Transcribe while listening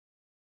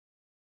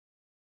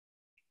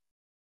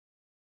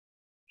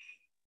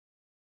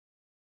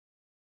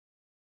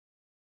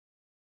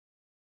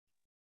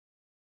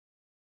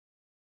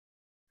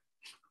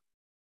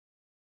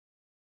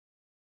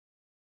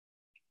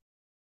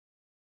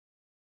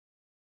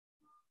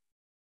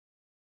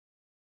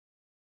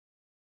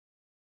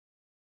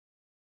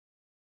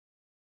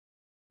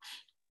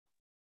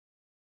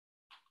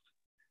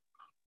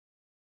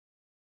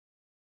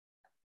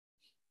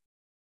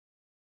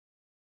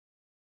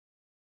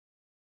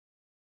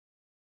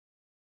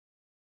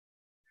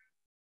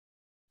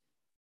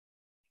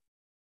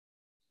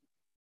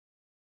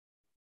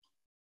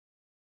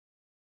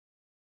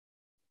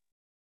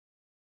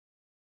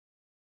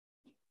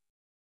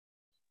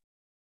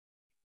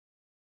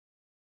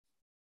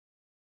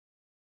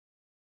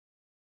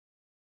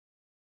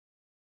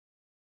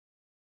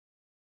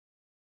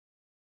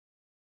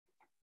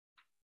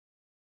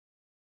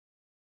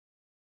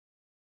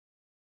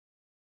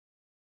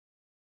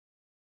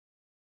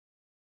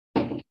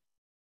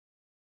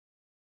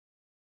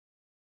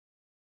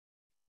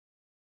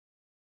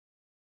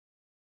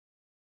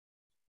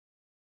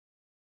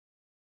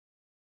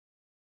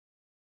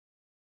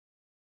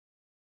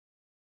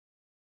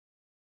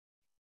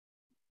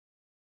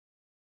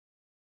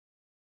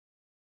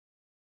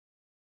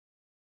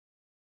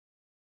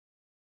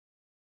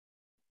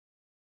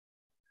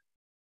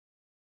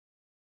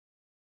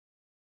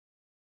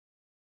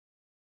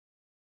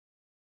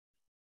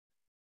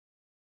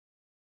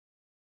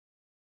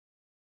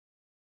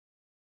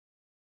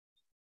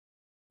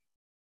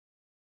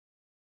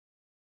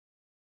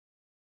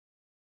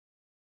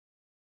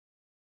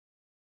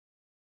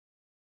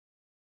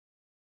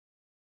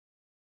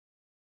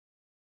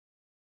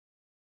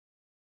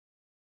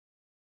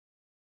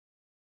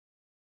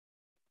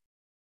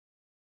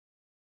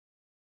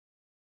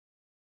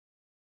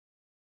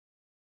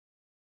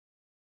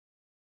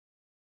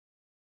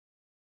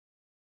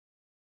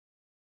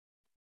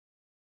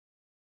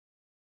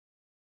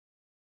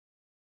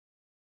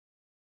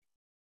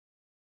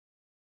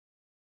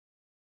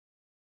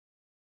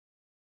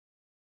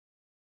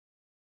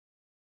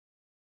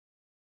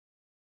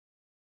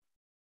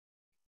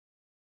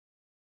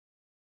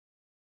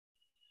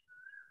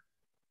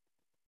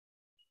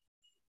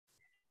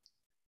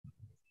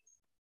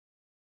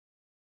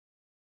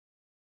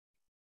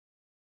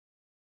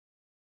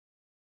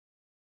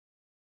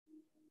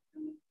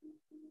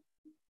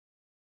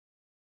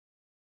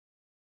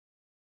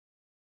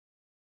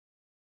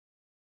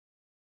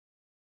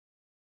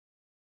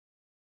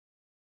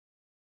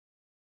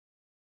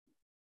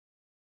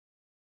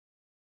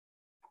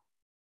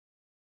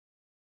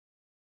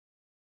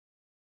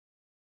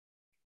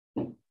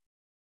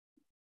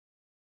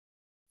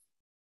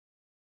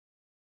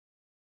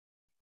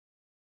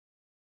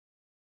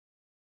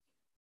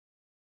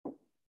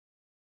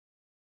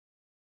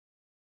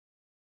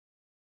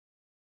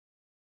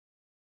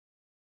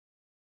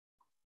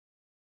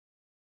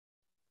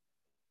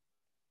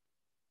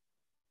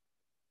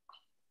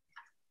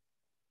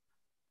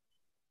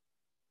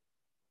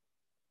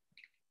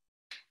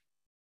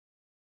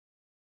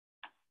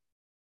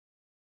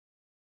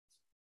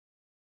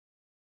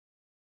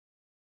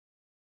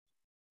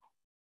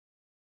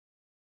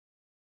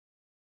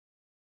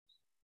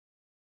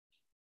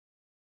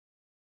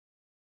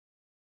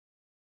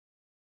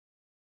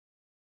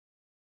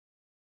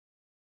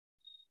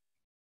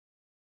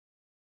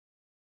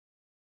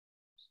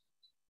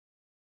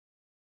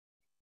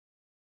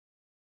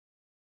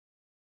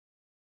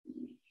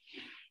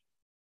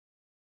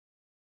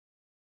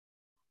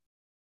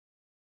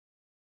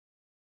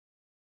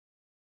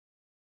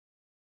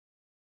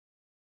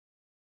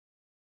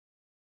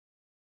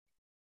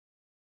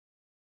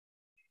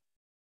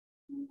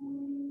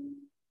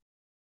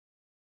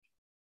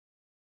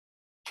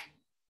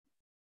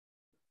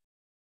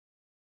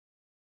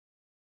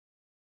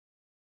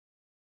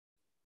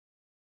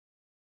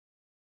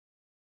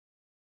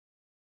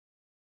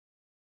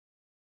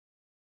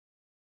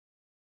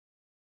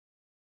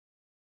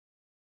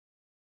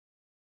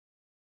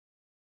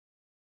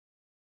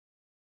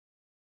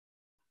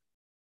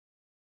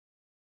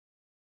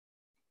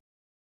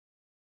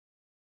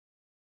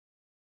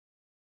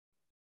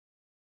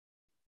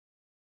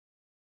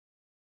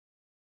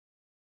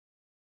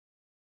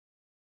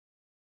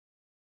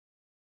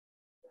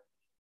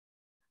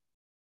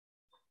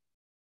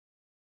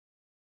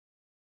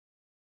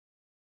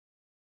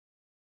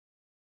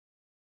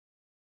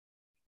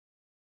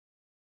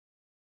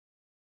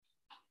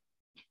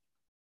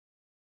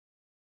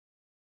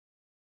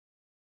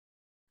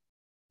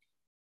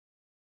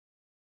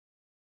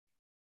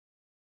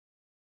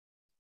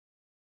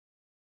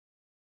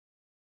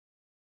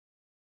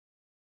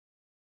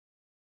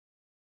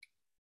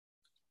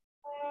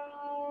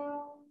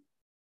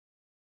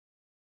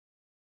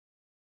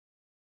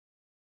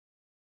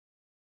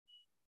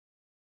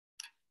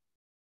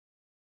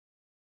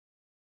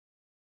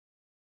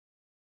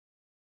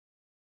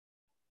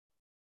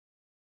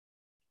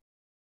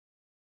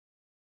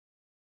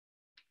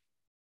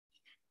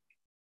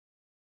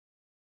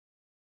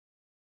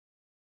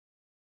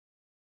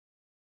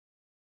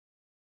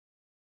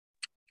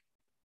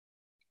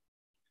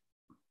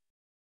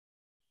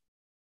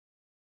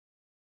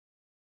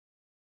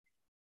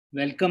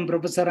Welcome,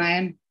 Professor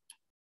Ryan.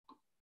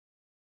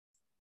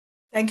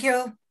 Thank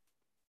you.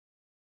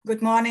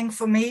 Good morning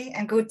for me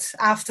and good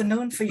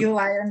afternoon for you,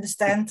 I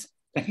understand.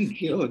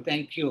 Thank you.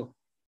 Thank you.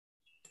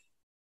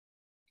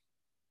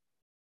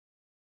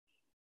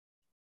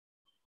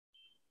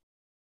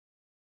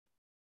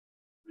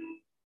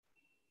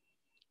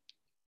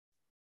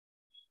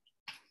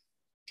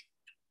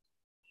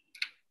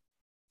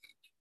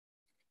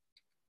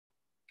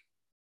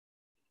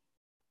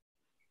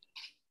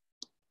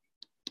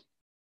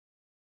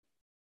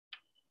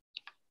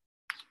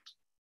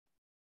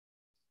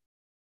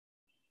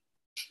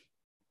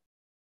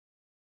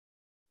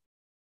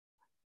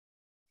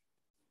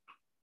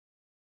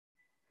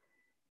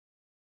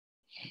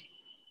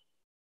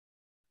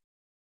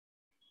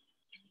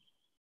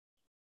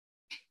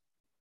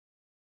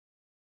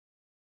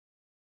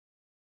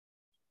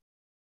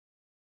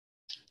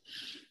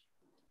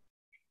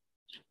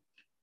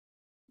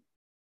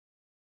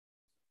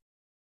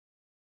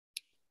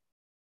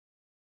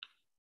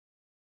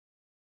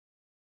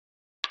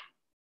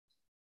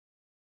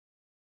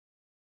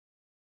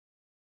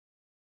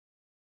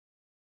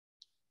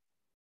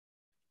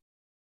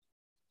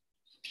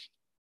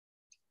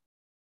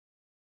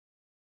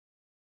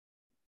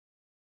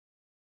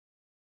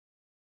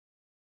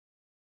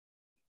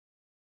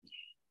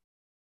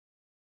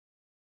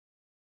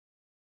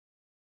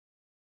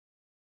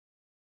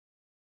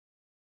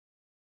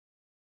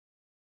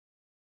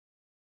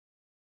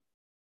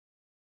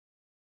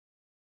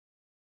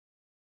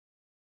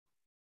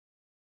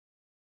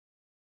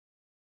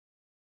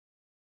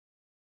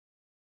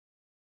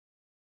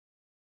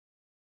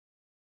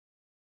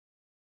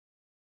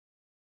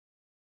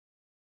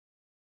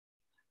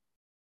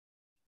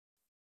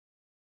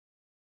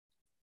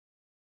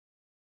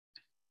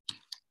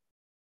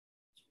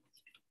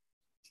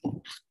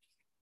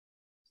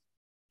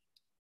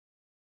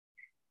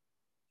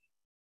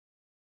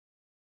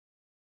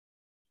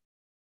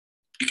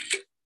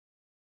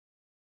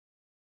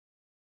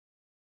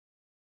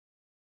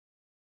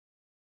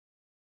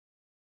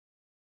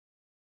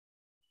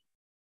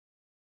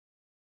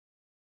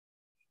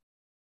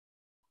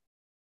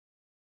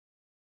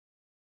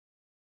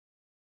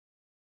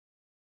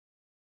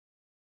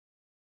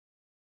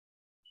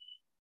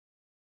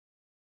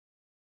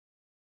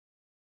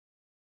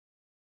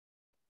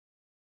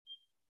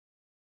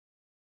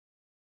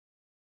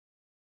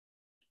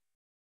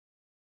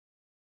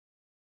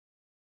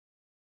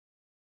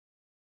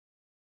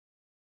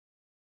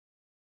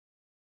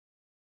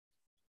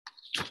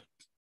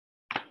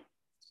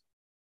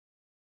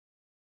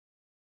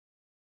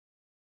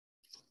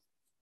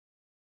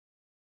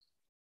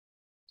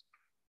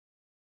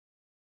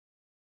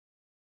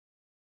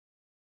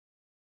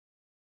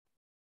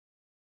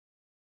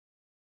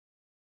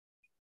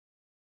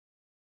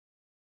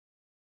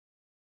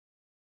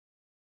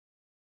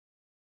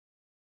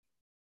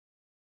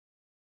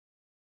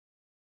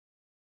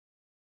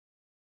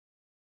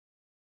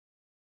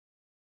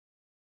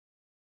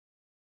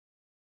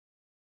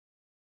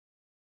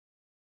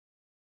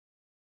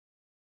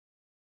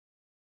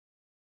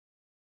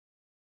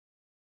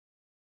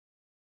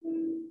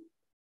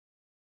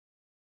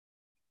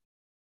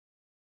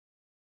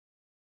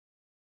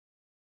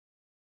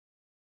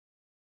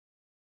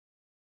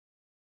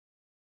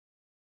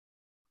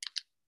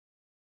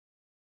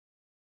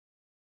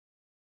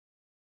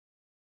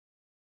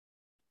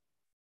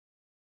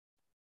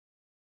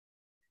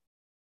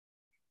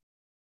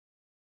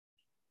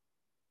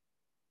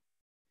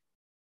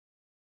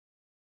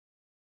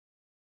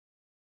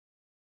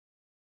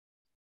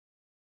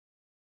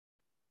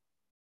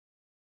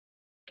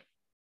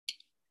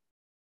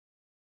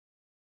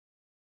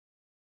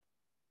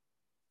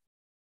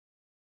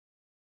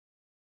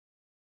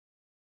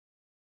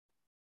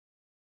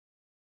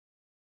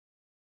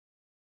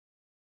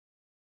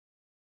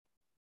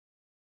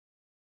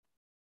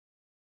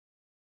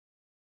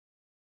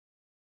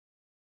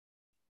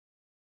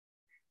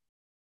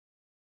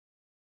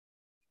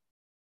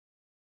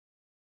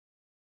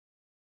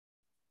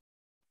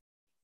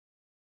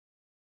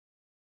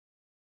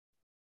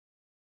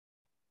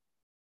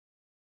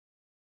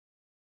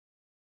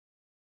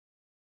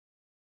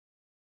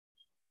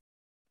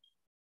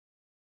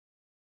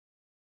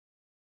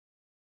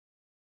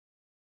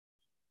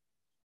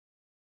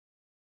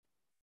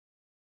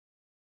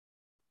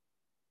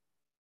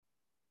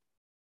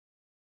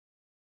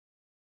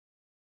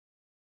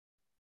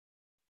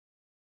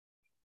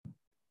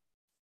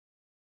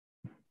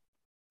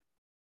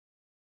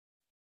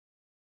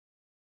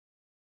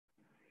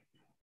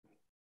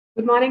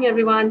 Good morning,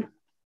 everyone.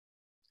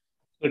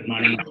 Good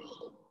morning.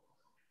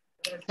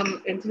 There's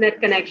some internet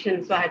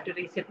connection, so I had to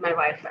reset my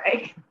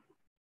Wi-Fi.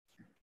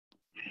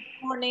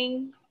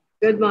 Morning.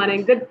 Good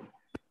morning. Good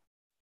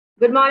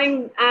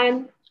morning,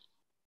 Anne.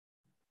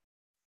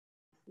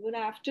 Good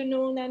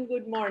afternoon and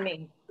good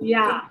morning.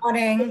 Yeah. Good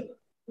morning.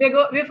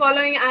 We're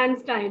following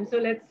Anne's time, so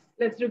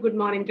let's do good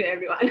morning to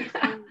everyone.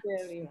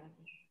 Everyone.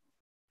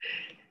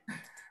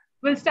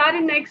 We'll start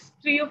in next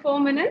 3 or 4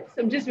 minutes.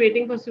 I'm just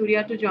waiting for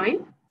Surya to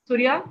join.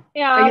 Surya?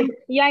 Yeah,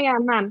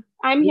 ma'am.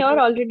 I'm here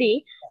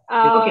already.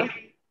 Okay.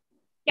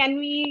 Can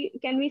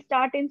we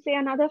start in say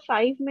another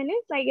 5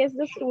 minutes? I guess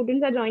the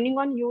students are joining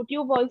on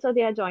YouTube also.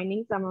 They are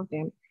joining, some of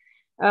them.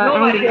 No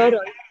and worries. here,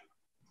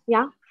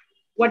 yeah.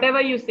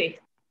 Whatever you say.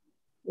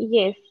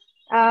 Yes.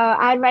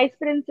 Our vice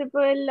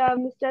principal,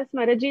 Mr.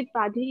 Smarajit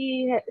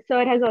Padhi,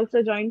 sir, has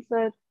also joined.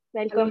 Sir,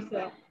 welcome. Hello,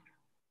 sir.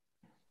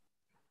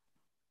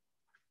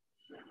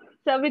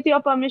 Sir, with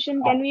your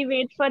permission, can we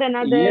wait for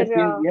another yes, 5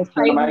 madam,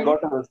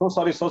 minutes? I got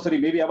so sorry.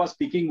 Maybe I was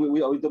speaking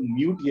with the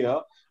mute here.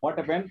 What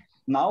happened?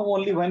 Now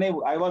only when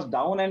I was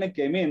down and I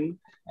came in,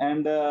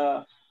 and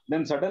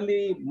then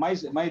suddenly my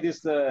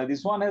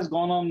this one has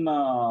gone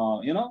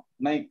on.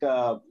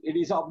 It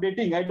is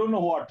updating. I don't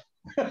know what.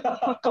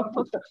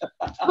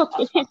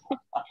 Okay.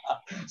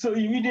 So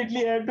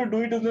immediately I had to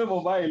do it on the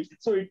mobile.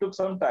 So it took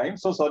some time.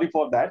 So sorry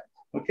for that.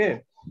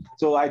 Okay.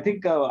 So I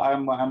think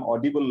I'm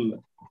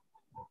audible.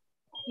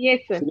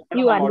 Yes, sir. So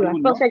You are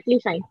audible perfectly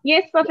fine.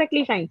 Yes,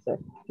 perfectly fine, sir.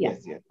 Yeah.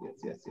 Yes.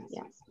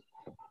 Yeah.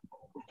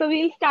 So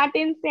we'll start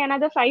in say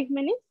another 5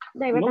 minutes.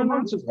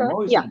 No issues, sir.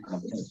 no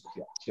issues.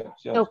 Yeah.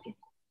 Sure. Okay.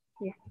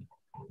 Yeah.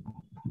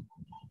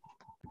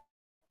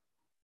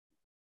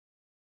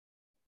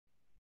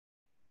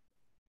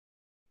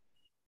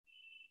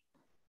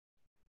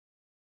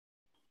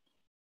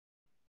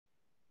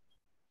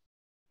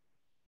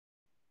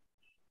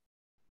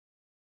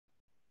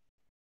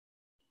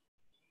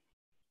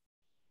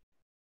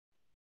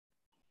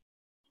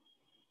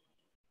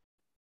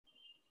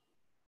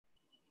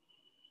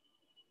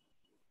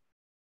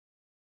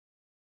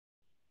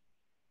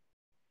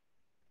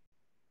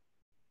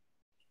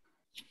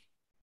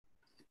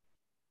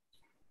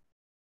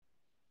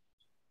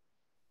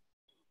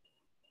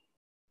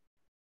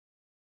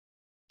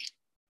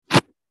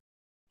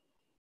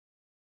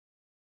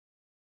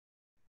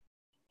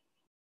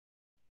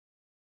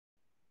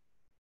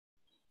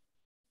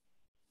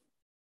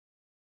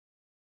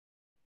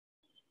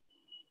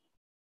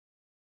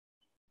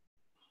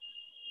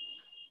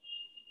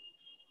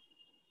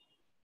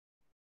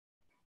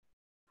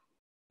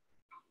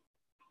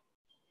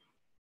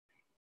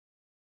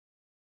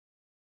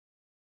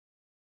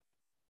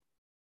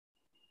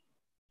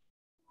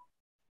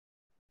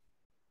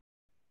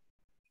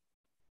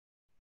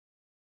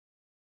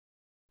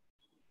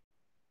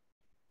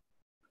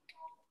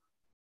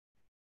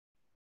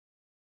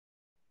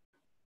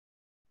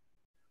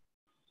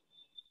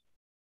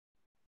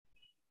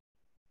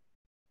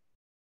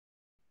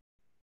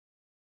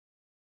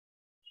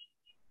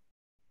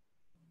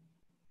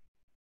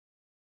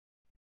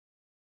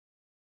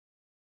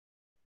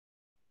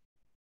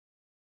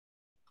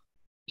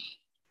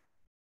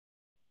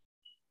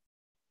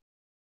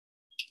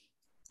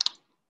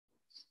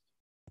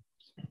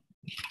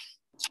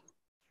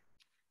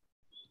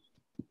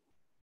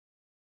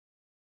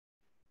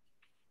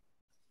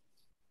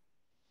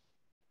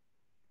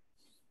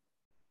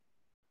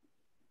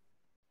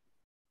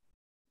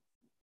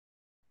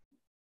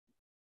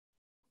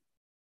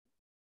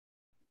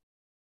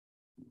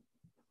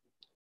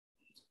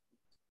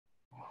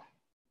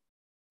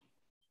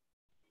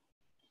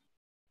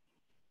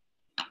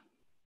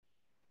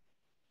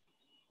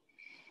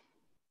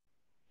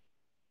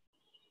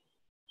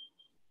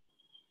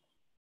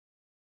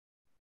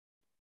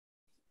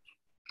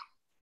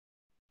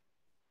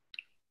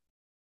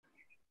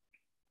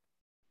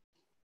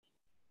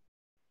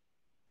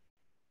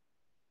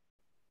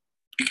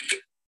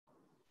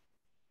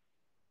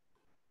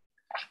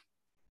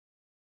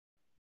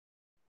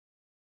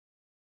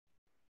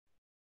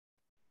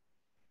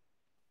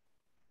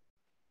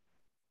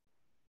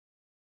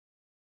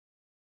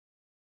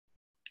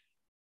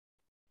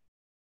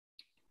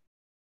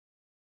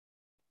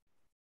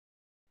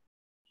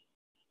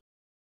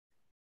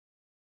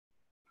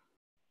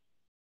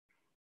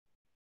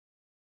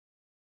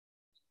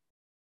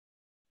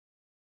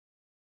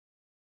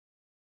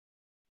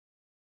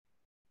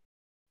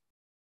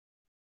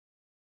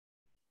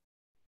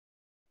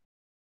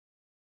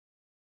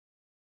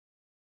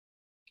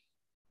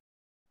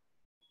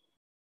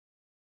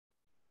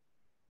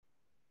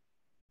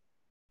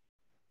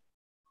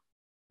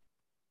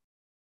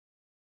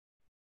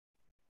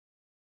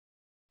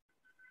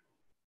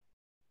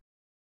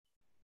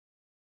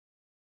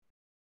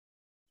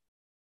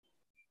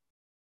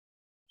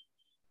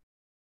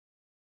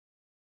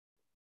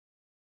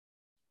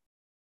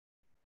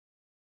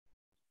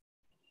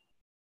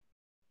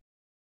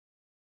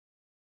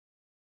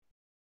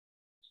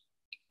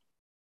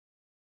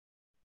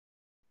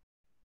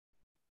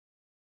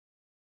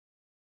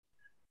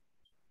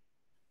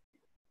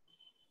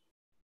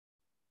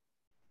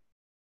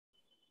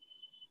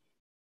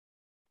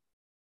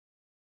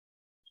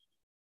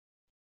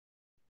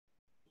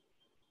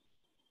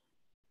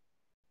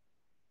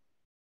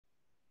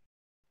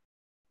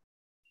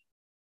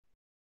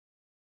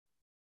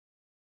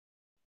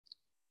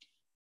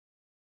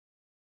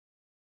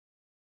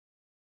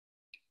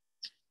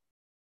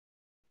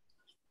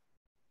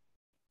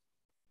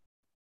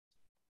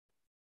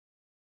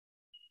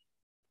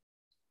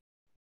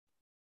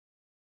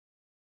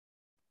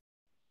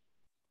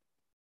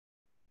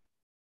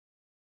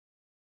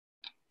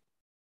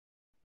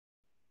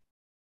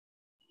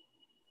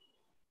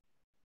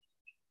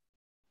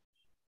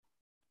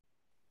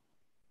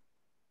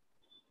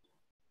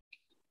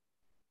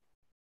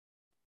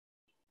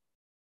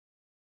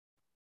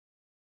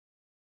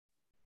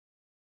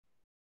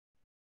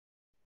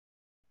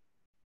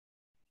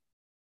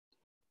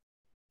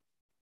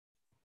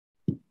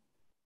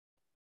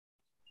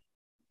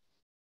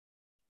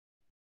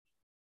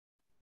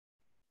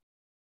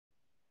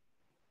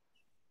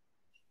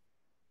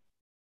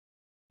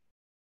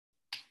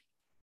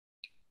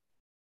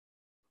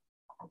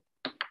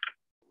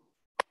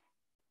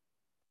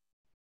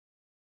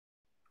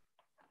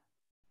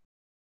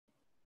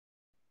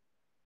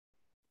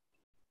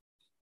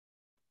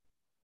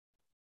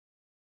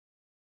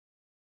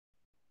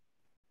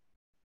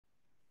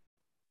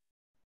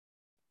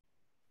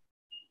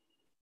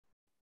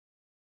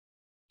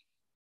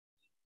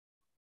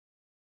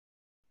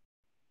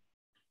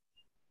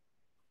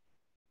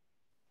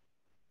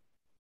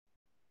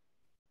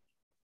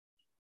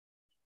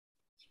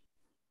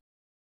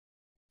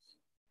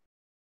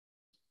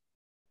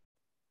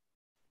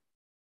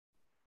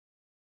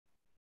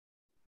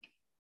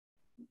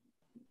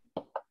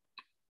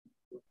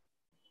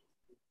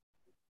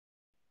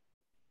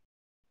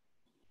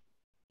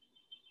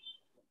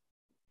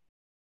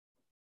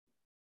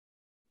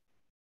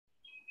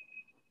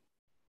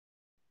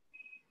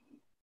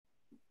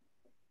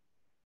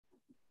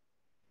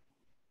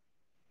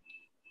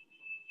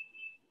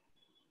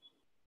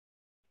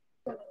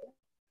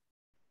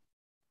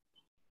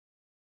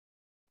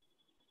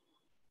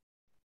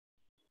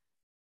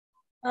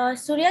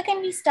 Surya,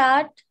 can we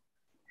start?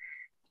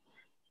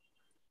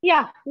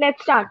 Yeah,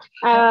 let's start.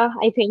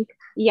 I think.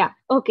 Yeah,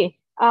 okay.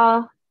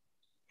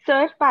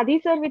 Sir,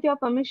 Padhi sir, with your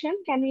permission,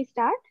 can we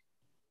start?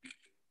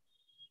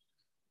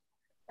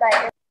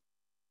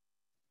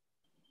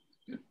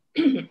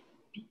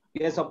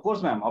 Yes, of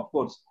course, ma'am. Of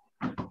course.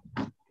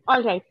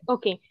 All right.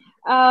 Okay.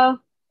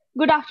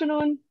 Good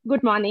afternoon.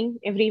 Good morning,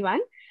 everyone.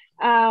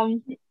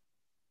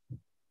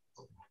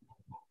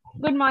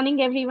 Good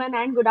morning, everyone,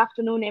 and good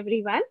afternoon,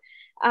 everyone.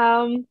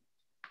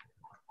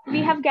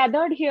 We have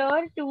gathered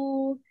here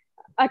to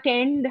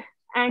attend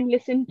and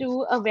listen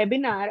to a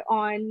webinar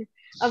on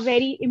a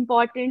very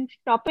important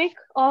topic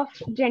of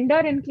gender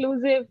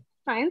inclusive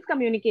science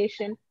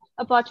communication,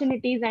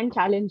 opportunities and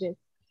challenges.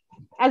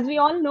 As we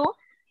all know,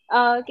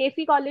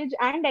 KC College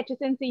and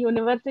HSNC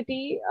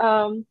University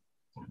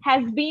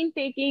has been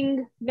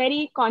taking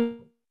very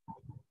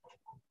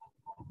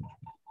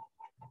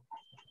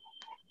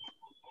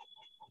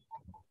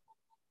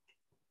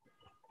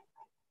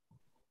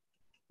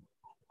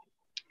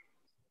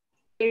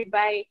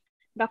by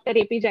Dr.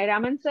 A.P.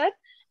 Jayaraman sir.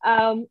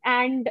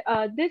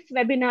 This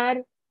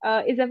webinar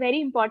is a very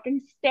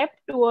important step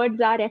towards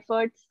our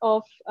efforts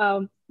of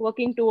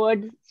working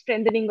towards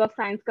strengthening of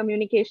science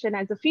communication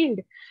as a field.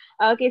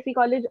 KC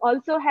College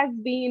also has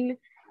been,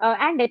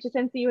 and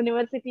HSNC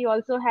University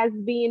also has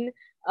been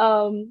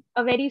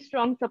a very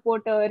strong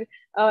supporter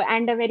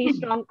and a very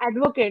strong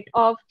advocate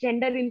of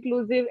gender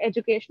inclusive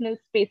educational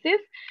spaces.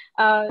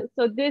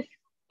 So this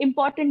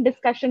important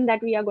discussion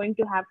that we are going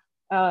to have,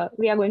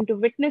 we are going to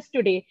witness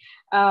today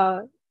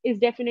is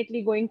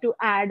definitely going to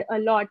add a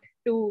lot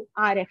to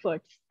our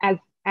efforts as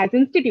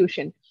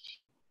institution.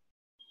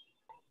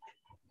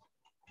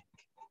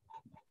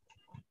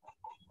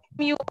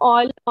 You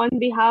all on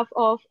behalf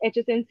of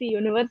HSNC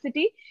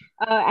University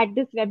at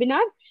this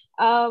webinar.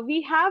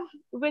 We have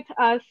with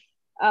us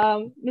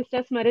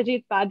Mr.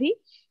 Smarajit Padhi.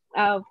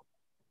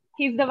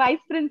 He's the Vice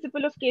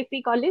Principal of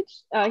KC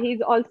College.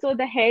 He's also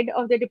the Head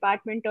of the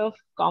Department of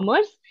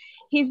Commerce.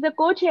 He's the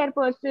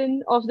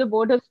co-chairperson of the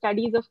Board of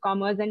Studies of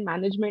Commerce and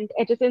Management,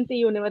 HSNC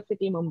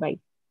University, Mumbai.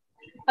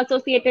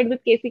 Associated with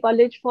KC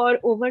College for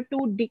over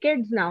 2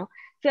 decades now.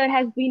 Sir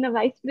has been a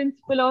Vice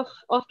Principal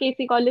of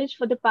KC College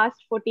for the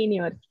past 14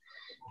 years.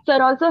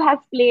 Sir also has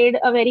played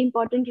a very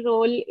important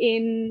role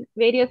in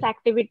various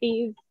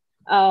activities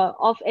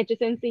of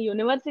HSNC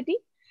University.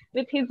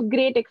 With his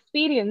great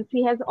experience,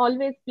 he has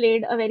always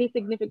played a very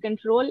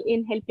significant role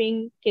in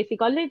helping KC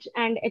College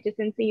and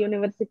HSNC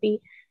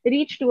University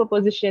reach to a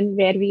position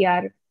where we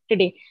are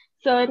today.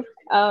 Sir,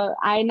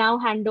 I now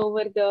hand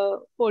over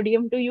the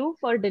podium to you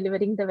for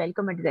delivering the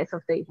welcome address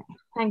of the event.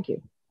 Thank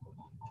you.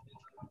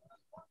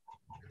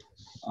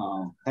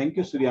 Thank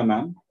you, Surya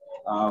ma'am.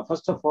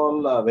 First of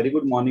all, very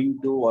good morning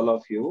to all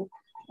of you.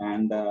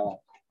 And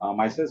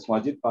myself,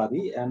 Smarajit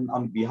Padhi, and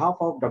on behalf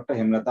of Dr.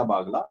 Hemlata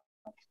Bagla,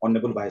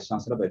 Honorable Vice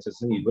Chancellor of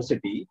HSNC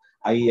University,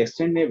 I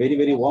extend a very,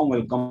 very warm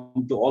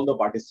welcome to all the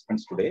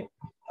participants today.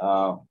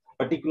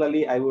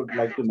 Particularly, I would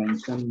like to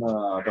mention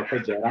Dr.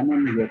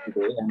 Jayaraman here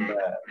today, and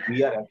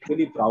we are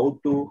actually proud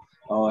to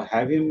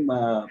have him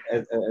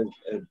as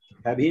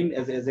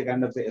a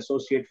kind of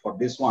associate for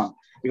this one,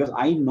 because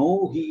I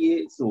know he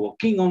is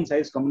working on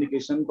science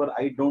communication, but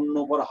I don't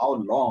know for how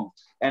long,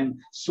 and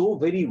so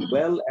very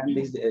well, and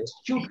his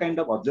astute kind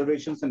of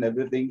observations and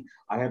everything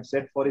I have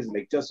set for his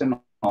lectures and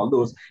all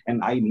those,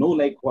 and I know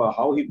like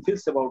how he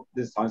feels about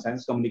this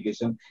science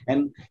communication,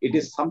 and it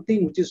is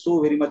something which is so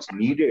very much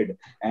needed,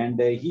 and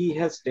he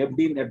has stepped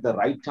in at the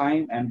right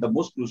time, and the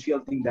most crucial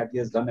thing that he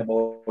has done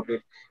about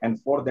it,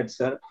 and for that,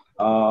 sir,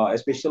 a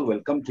special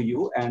welcome to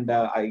you, and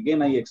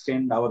again I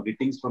extend our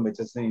greetings from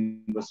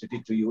HSN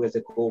University to you as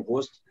a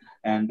co-host,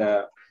 and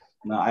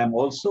I am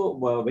also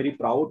very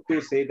proud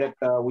to say that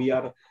we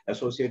are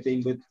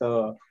associating with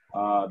the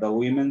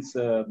Women's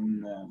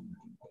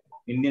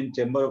Indian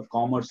Chamber of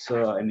Commerce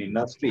and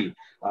Industry,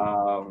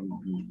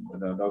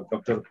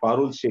 Dr.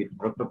 Parul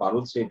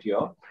Sheth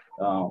here.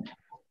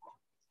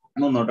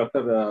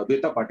 Dr.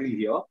 Dvita Patil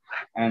here,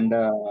 and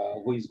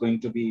who is going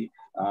to be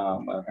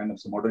kind of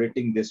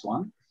moderating this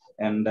one.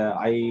 And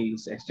I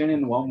extend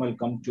a warm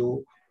welcome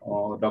to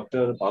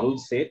Dr. Parul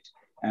Sheth,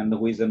 and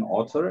who is an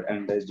author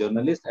and a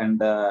journalist and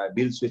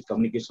deals with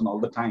communication all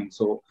the time.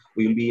 So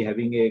we will be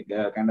having a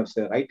kind of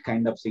right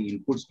kind of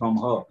inputs from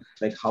her,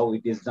 like how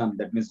it is done.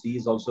 That means she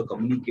is also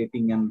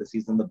communicating, and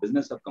she's in the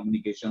business of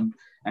communication,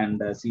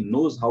 and she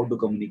knows how to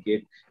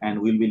communicate, and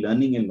we'll be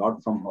learning a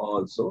lot from her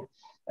also.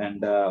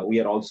 And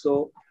we are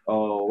also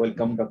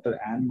welcome Dr.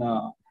 Anne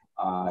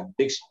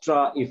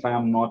Dijkstra, if I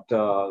am not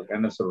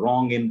kind of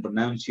wrong in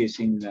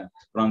pronunciating the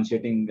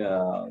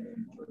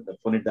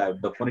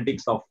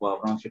phonetics of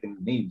pronunciating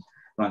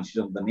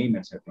the name,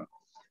 etc.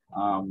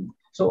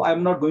 So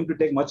I'm not going to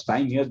take much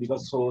time here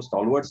because so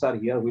stalwarts are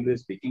here, we'll be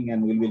speaking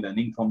and we'll be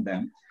learning from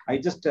them. I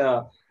just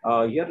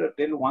here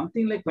tell one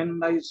thing, like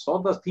when I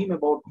saw the theme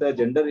about the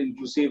gender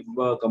inclusive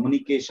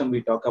communication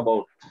we talk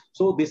about.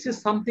 So this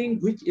is something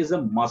which is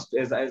a must,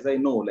 as I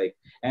know, like,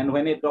 and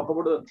when I talk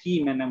about the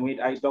theme and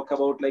I talk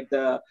about like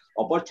the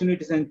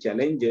opportunities and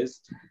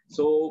challenges.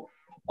 So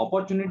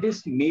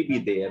opportunities may be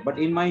there, but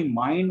in my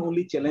mind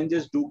only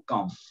challenges do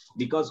come,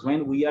 because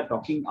when we are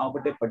talking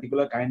about a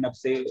particular kind of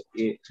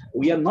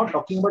we are not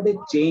talking about a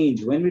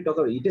change. When we talk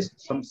about it, is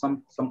some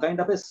kind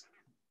of a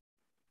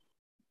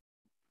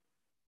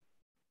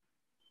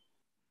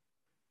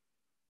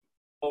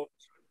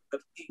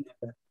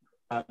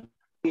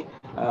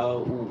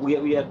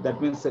we are,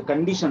 that means a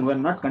condition. We're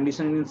not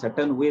conditioned in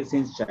certain ways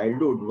since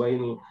childhood,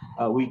 while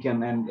we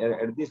can, and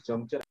at this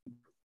juncture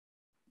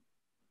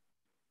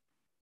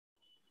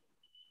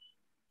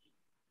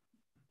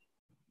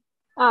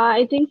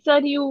I think, sir,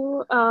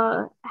 you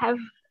have,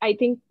 I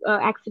think,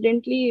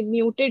 accidentally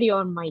muted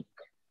your mic.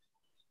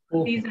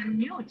 Please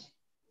unmute.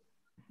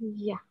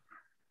 Yeah.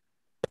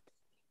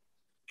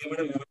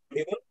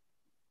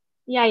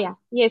 Yeah.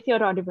 Yes,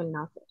 you're audible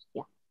now, sir.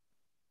 Yeah.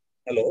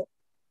 Hello?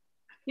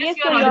 Yes,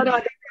 you sir, are you're audible.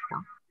 audible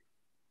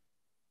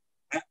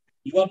now.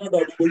 You are not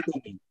audible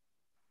to me.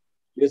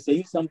 You're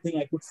saying something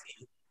I could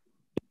see.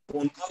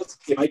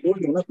 I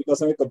told you,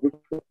 because my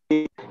computer,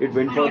 it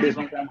went for this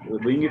one, I'm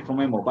doing it from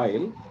my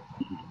mobile.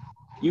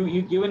 You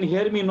even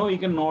hear me? No, you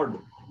can nod.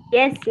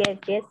 Yes, sir.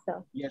 Yes,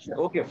 sir.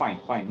 Okay,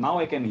 fine. Now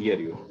I can hear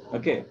you.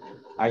 Okay,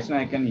 Aishna,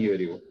 I can hear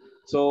you.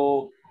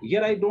 So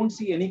here I don't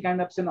see any kind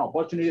of an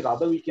opportunity.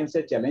 Rather, we can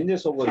say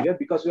challenges over here,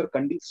 because we are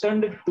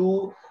conditioned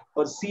to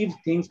perceive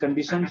things,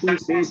 conditioned to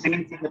say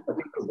things in a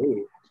particular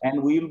way,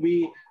 and we will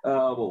be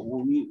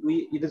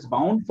it is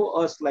bound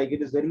for us, like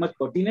it is very much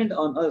pertinent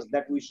on us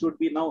that we should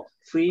be now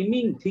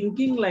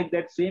thinking like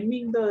that,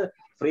 framing the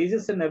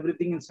phrases and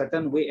everything in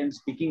certain way and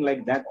speaking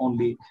like that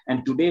only.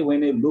 And today,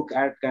 when I look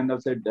at kind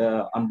of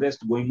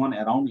unrest going on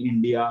around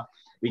India,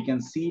 we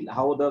can see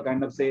how the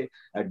kind of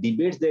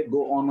debates that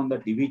go on the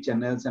TV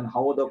channels and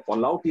how the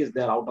fallout is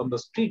there out on the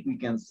street, we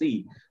can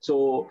see.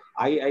 So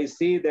I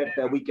say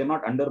that we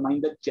cannot undermine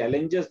the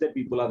challenges that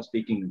people are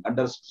speaking.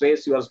 Under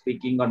stress, you are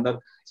speaking, under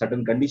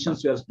certain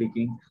conditions, you are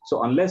speaking.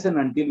 So unless and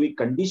until we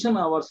condition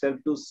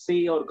ourselves to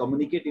say or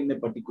communicate in a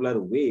particular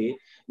way,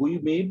 we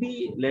may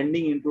be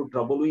landing into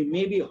trouble. We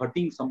may be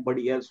hurting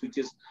somebody else, which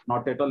is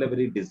not at all a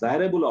very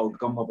desirable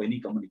outcome of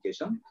any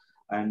communication.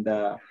 And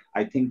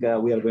I think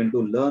we are going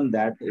to learn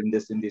that in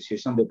this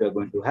session that we are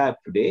going to have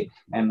today.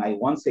 And I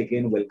once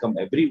again welcome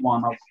every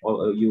one of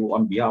you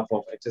on behalf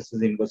of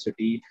HSS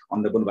University,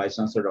 Honorable Vice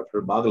Chancellor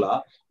Dr.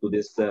 Bagla, to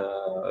this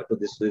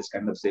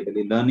kind of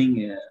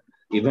learning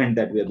event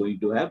that we are going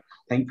to have.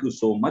 Thank you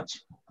so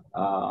much.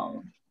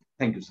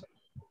 Thank you, sir.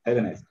 Have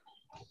a nice day.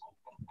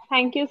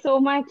 Thank you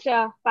so much,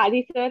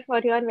 Padhi sir, for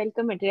your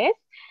welcome address.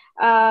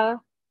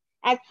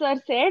 As sir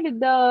said,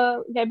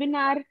 the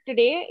webinar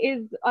today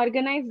is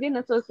organized in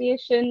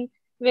association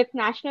with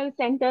National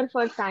Center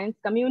for Science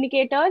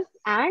Communicators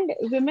and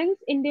Women's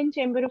Indian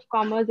Chamber of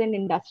Commerce and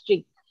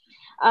Industry.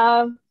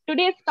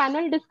 Today's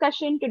panel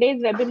discussion,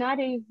 today's webinar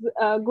is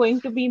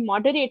going to be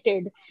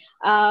moderated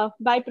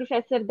by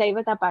Professor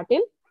Daivata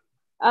Patil.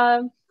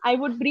 I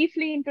would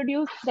briefly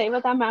introduce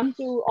Daivata ma'am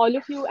to all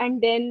of you,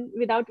 and then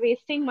without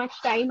wasting much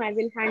time, I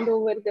will hand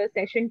over the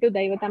session to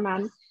Daivata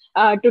ma'am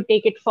to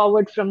take it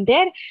forward from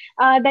there.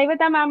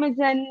 Daivata ma'am is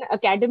an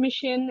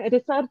academician,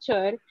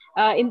 researcher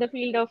in the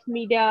field of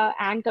media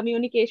and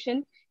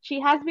communication. She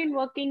has been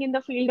working in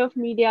the field of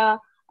media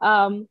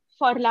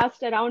for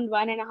last around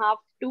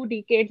 1.5-2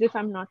 decades, if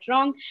I'm not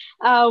wrong.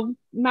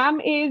 Ma'am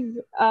is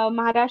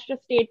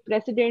Maharashtra State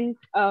President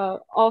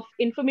of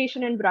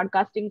Information and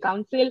Broadcasting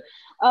Council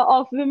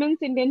of Women's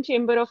Indian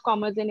Chamber of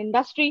Commerce and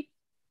Industry.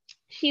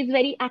 She's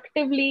very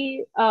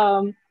actively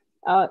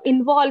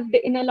involved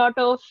in a lot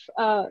of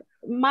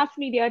mass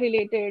media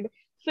related,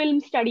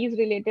 film studies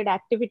related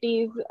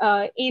activities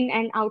in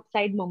and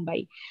outside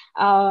Mumbai.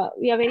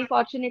 We are very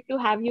fortunate to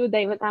have you,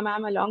 Daivata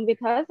ma'am, along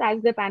with us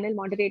as the panel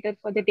moderator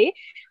for the day.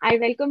 I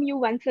welcome you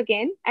once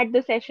again at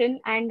the session,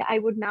 and I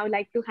would now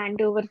like to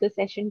hand over the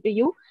session to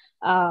you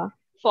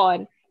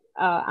for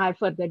our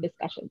further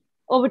discussion.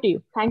 Over to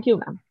you. Thank you,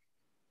 ma'am.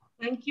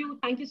 Thank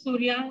you,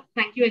 Surya.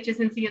 Thank you,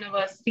 HSNC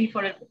University,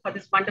 for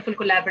this wonderful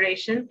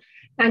collaboration.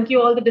 Thank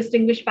you, all the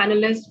distinguished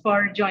panelists,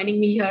 for joining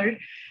me here.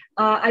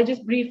 I'll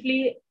just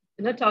briefly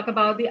talk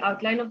about the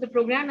outline of the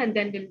program, and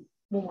then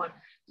we'll move on.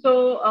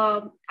 So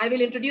I will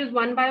introduce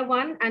one by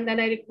one, and then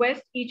I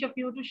request each of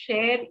you to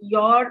share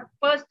your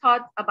first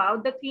thoughts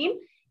about the theme,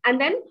 and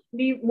then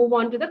we move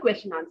on to the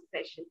question answer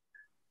session.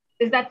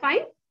 Is that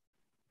fine?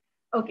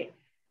 Okay.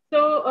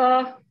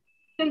 So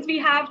since we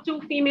have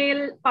 2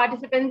 female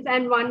participants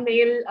and 1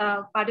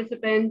 male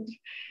participant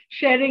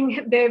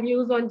sharing their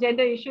views on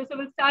gender issues, so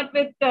we'll start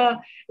with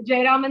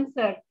Jayaraman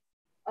sir.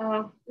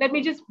 Let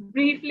me just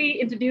briefly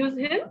introduce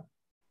him.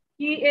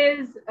 He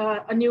is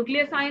a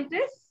nuclear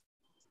scientist,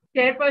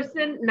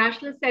 chairperson,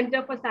 National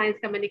Center for Science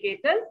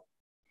Communicators,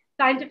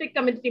 Scientific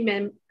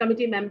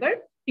Committee Member,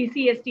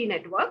 PCST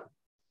Network.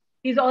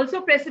 He's also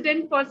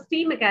President for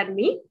STEAM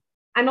Academy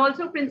and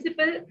also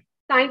Principal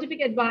Scientific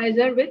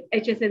Advisor with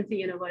HSNC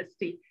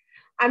University.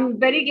 I'm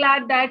very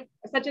glad that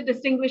such a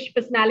distinguished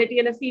personality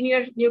and a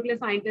senior nuclear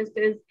scientist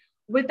is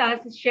with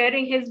us,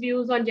 sharing his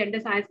views on gender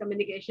science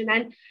communication.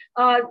 And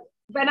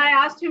when I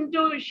asked him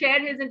to share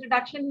his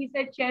introduction, he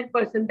said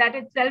chairperson. That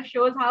itself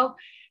shows how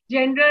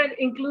gender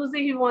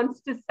inclusive he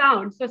wants to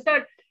sound. So,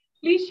 sir,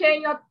 please share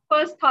your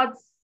first thoughts,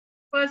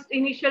 first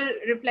initial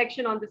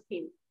reflection on this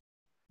theme.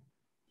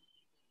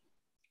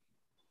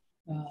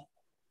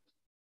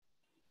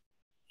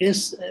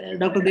 Yes,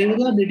 Dr.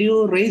 Devika, did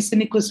you raise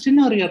any question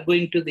or you are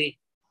going to the...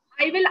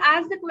 I will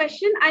ask the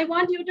question. I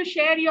want you to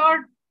share your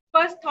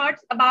first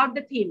thoughts about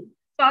the theme.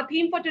 So our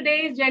theme for today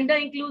is gender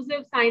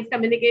inclusive science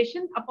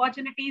communication,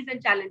 opportunities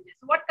and challenges.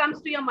 What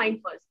comes to your mind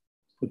first?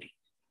 Okay.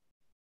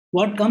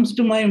 What comes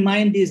to my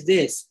mind is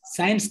this: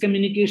 science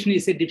communication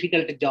is a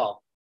difficult job,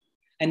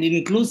 and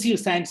inclusive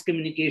science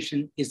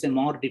communication is a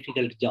more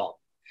difficult job.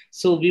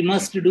 So we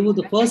must do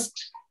the first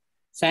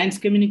science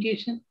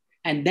communication,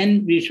 and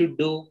then we should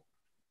do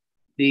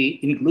the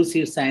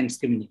inclusive science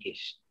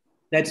communication.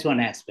 That's one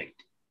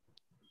aspect.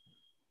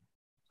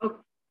 Okay.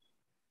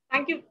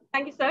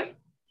 Thank you, sir.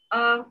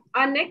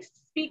 Our next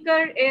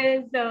speaker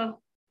is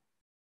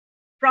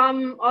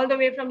from all the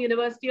way from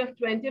University of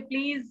Twente.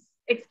 Please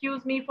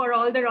excuse me for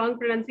all the wrong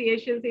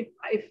pronunciations if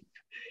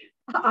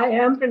I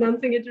am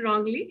pronouncing it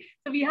wrongly.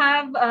 So we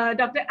have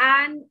Dr.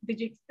 Anne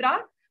Dijkstra,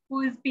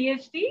 who is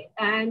PhD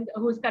and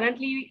who is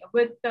currently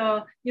with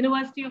the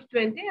University of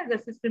Twente as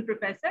assistant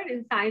professor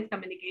in science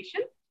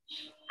communication.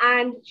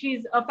 And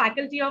she's a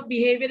faculty of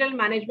behavioral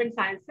management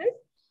sciences.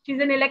 She's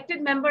an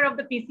elected member of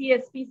the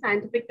PCST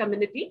Scientific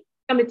Committee.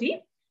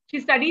 She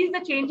studies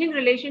the changing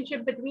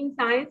relationship between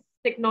science,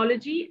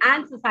 technology,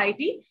 and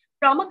society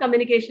from a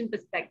communication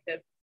perspective.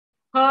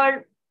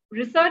 Her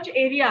research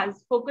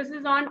areas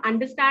focuses on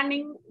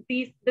understanding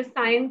the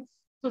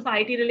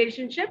science-society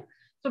relationship.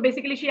 So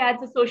basically, she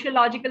adds a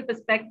sociological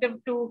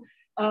perspective to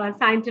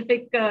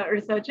scientific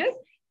researches.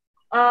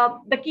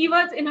 The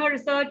keywords in her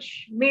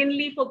research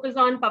mainly focus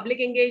on public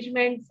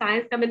engagement,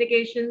 science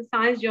communication,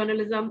 science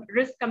journalism,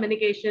 risk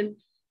communication,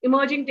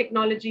 emerging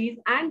technologies,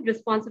 and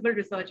responsible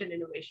research and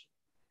innovation.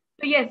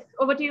 So yes,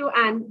 over to you,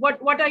 Anne.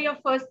 What are your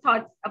first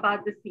thoughts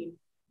about this theme?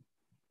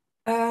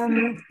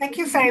 Thank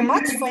you very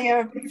much for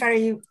your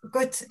very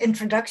good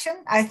introduction.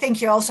 I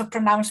think you also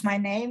pronounced my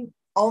name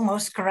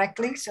almost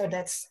correctly, so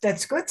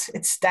that's good.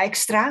 It's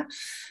Dijkstra,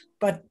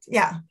 but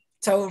yeah.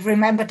 So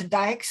remember the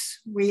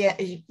dikes we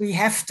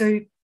have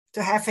to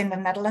have in the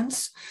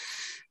Netherlands.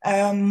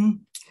 Yeah,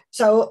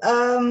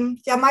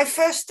 my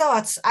first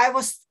thoughts. I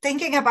was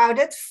thinking about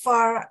it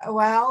for a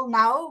while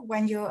now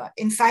when you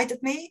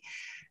invited me,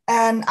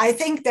 and I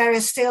think there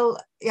is still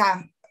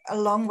a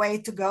long way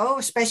to go,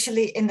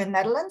 especially in the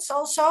Netherlands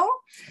also.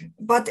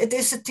 But it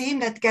is a team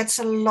that gets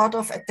a lot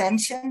of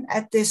attention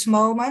at this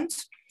moment.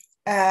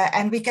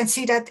 And we can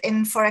see that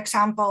in, for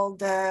example,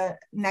 the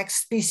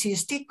next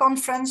PCST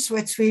conference,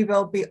 which we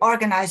will be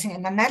organizing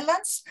in the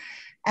Netherlands,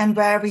 and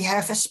where we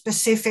have a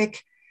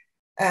specific,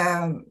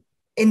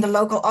 in the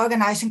local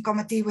organizing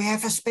committee, we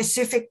have a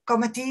specific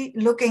committee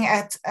looking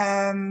at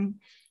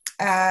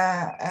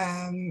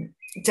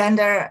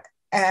gender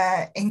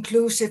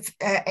inclusive,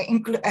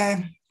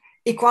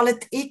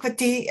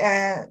 equity,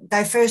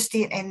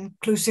 diversity, and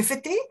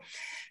inclusivity.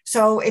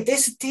 So it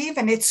is a team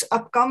and it's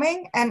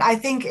upcoming. And I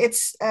think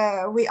it's,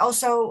 we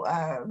also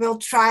will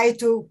try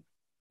to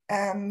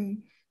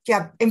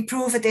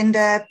improve it in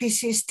the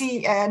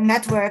PCST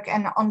network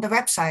and on the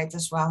website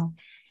as well.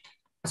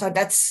 So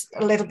that's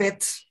a little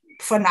bit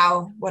for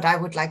now what I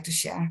would like to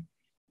share.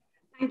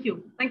 Thank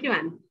you,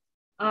 Anne.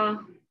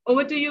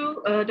 Over to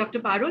you,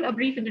 Dr. Parul, a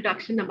brief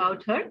introduction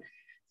about her.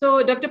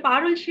 So Dr.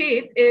 Parul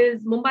Sheth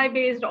is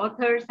Mumbai-based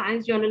author,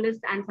 science journalist,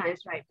 and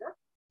science writer.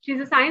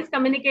 She's a science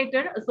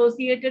communicator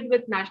associated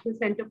with National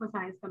Center for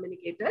Science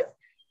Communicators.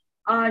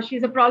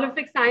 She's a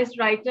prolific science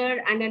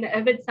writer and an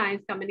avid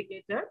science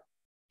communicator.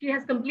 She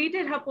has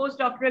completed her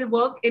postdoctoral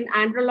work in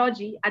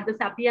andrology at the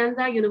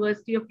Sapienza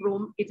University of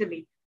Rome,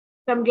 Italy.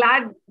 So I'm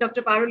glad,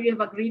 Dr. Parul, you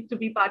have agreed to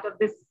be part of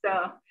this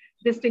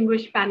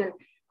distinguished panel.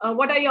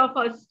 What are your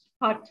first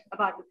thoughts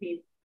about the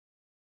theme?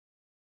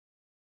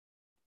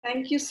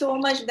 Thank you so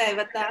much,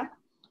 Daivata.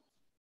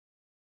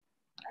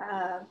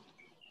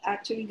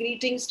 Actually,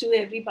 greetings to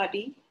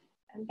everybody.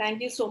 And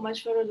thank you so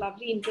much for a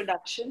lovely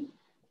introduction,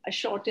 a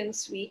short and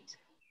sweet.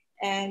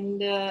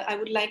 And I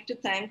would like to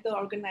thank the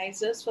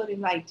organizers for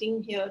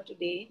inviting here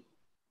today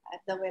at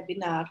the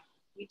webinar,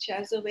 which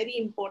has a very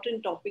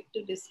important topic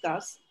to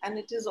discuss. And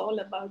it is all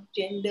about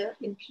gender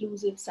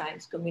inclusive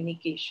science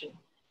communication.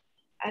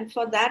 And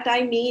for that,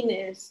 I mean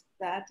is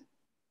that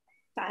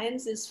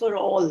science is for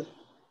all.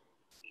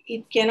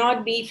 It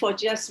cannot be for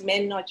just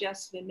men or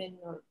just women.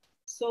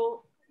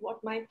 So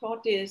what my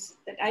thought is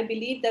that I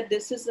believe that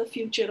this is the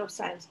future of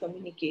science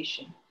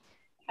communication.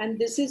 And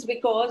this is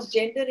because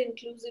gender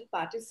inclusive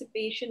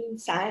participation in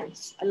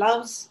science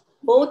allows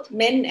both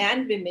men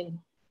and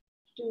women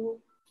to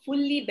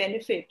fully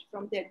benefit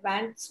from the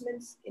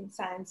advancements in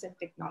science and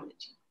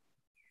technology.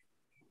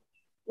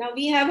 Now,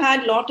 we have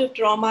had a lot of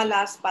trauma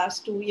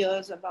past 2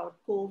 years about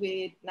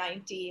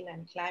COVID-19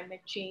 and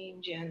climate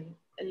change and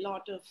a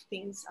lot of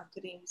things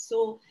occurring.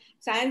 So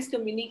science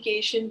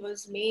communication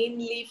was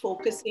mainly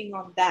focusing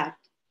on that.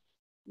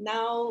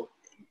 Now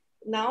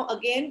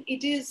again,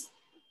 it is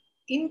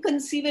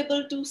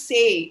inconceivable to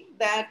say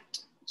that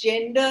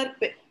gender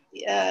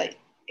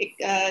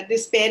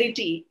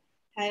disparity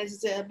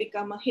has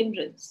become a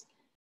hindrance.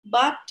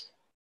 But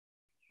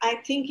I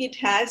think it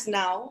has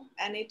now,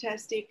 and it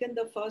has taken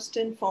the first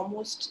and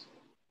foremost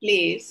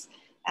place,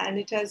 and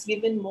it has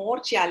given more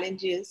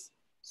challenges.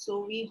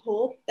 So we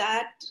hope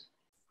that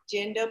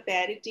gender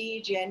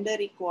parity, gender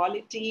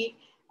equality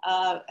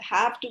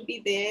have to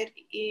be there,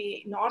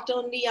 not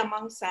only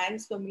among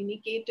science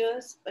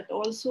communicators, but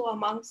also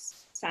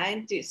amongst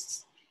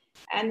scientists.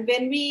 And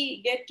when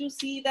we get to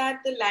see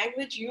that the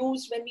language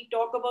used when we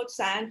talk about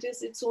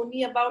scientists, it's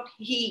only about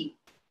he.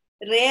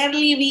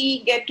 Rarely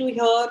we get to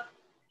hear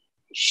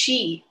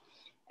she.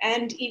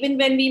 And even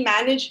when we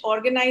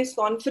organize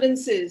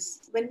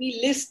conferences, when we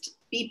list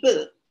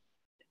people,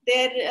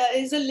 there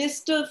is a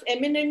list of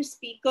eminent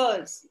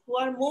speakers who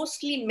are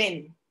mostly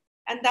men.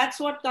 And that's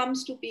what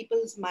comes to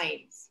people's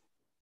minds.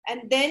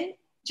 And then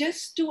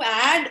just to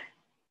add,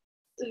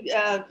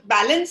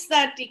 balance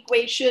that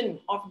equation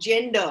of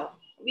gender,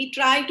 we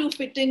try to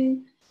fit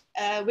in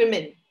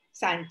women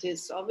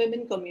scientists or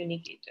women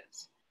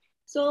communicators.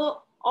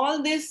 So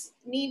all this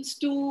needs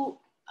to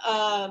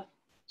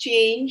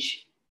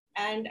change,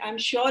 and I'm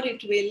sure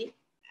it will.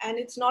 And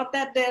it's not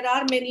that there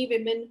are many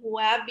women who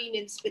have been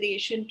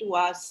inspiration to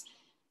us,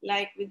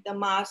 like with the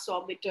Mars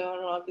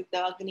orbiter or with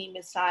the Agni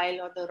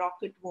missile or the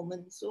rocket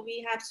woman. So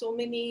we have so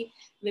many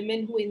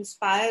women who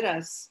inspire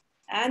us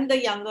and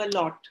the younger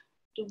lot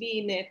to be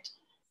in it.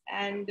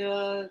 And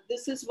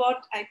this is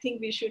what I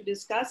think we should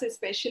discuss,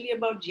 especially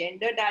about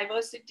gender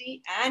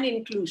diversity and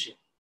inclusion.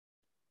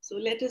 So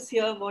let us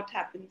hear what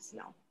happens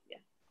now.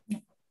 Yeah.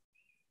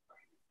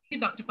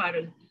 Dr.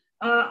 Parul.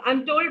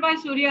 I'm told by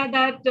Surya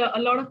that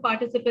a lot of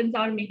participants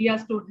are media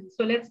students.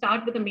 So let's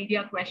start with a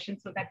media question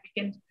so that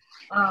we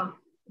can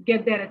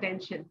get their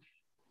attention.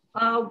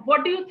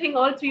 What do you think,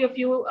 all three of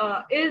you,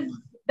 is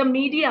the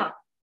media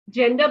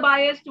gender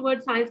biased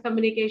towards science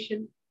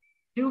communication?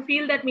 Do you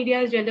feel that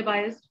media is gender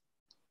biased?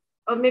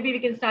 Or maybe we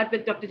can start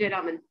with Dr.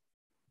 Jayaraman.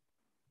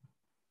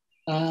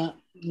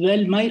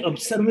 Well, my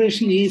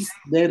observation is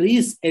there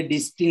is a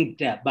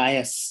distinct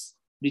bias,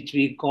 which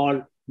we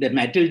call the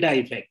Matilda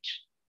effect.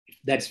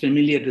 That's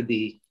familiar to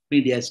the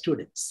media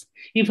students.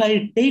 If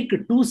I take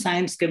two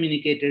science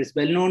communicators,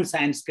 well-known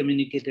science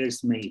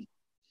communicators, male,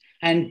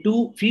 and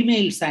two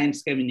female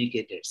science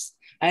communicators,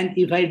 and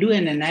if I do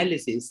an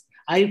analysis,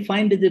 I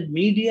find that the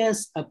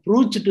media's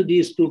approach to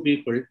these two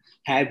people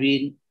have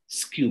been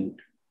skewed.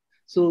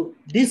 So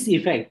this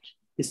effect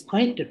is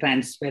quite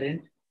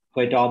transparent,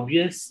 quite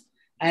obvious,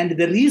 and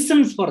the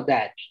reasons for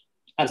that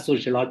are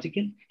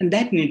sociological, and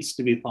that needs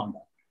to be found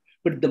out.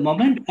 But the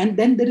moment, and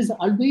then there is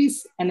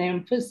always an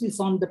emphasis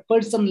on the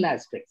personal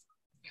aspects,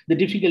 the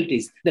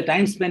difficulties, the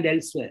time spent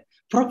elsewhere.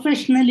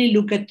 Professionally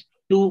look at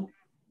two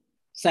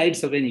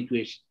sides of an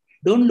equation.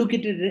 Don't look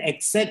at it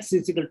as x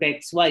is equal to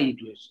xy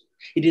equation.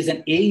 It is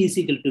an A is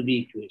equal to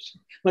B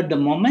equation. But the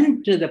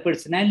moment the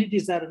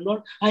personalities are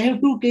involved, I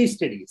have two case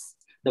studies.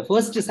 The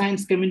first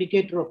science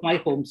communicator of my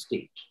home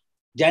state,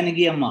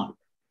 Janagi Ammal,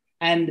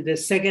 and the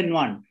second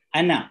one,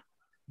 Anna.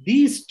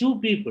 These two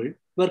people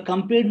were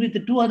compared with the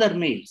two other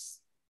males,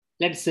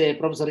 let's say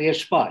Professor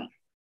Yashpal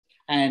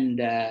and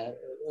Dr.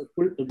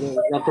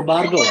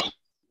 Bhargav.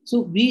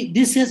 So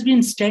this has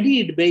been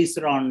studied based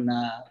on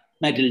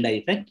Matilda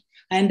effect.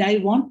 And I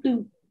want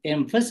to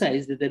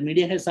emphasize that the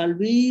media has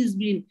always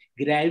been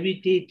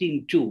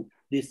gravitating to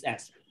this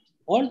aspect.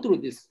 All through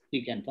this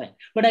you can find.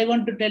 But I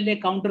want to tell a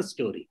counter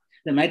story.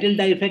 The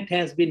Matilda effect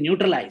has been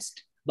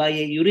neutralized by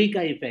a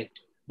Eureka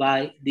effect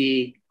by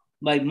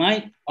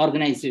my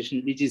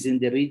organization, which is in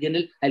the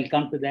regional. I'll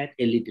come to that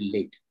a little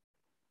later.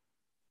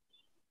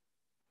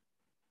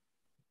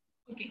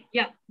 Okay,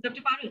 yeah,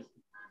 Dr. Parul.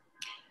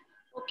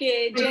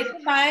 Okay, gender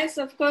bias,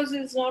 of course,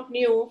 is not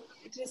new.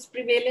 It is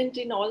prevalent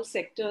in all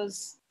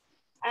sectors,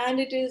 and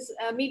it is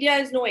media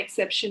is no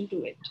exception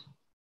to it.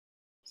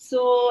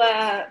 So,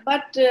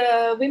 but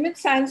women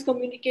science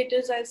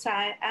communicators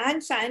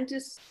and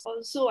scientists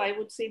also, I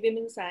would say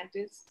women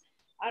scientists,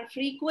 are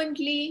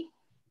frequently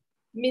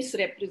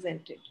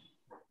misrepresented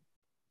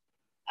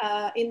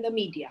in the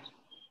media.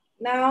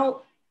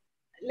 Now,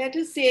 let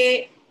us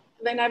say,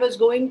 when I was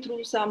going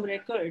through some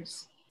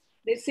records,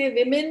 they say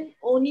women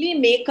only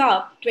make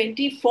up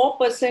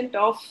 24%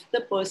 of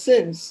the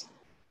persons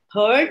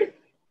heard,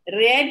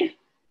 read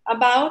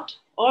about,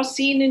 or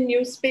seen in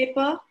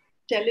newspaper,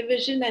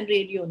 television, and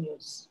radio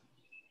news.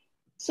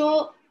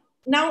 So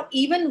now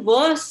even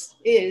worse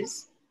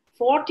is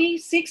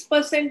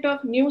 46%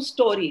 of news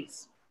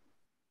stories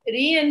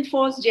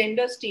reinforce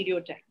gender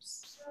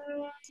stereotypes,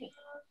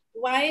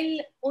 while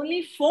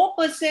only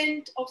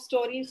 4% of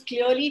stories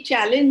clearly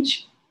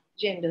challenge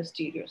gender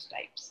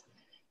stereotypes.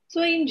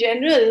 So in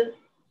general,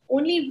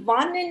 only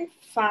 1 in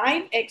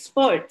 5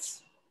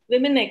 experts,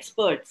 women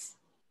experts,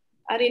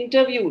 are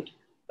interviewed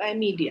by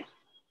media.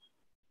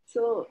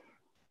 So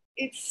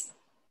it's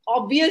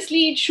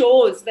obviously it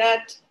shows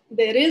that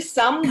there is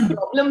some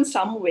problem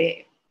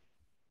somewhere.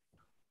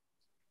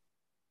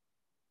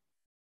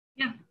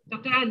 Yeah,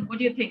 Dr. Anne, what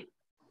do you think?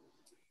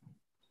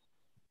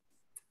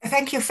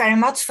 Thank you very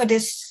much for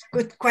this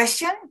good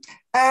question.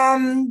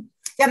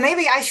 Yeah,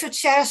 maybe I should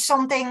share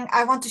something.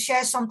 I want to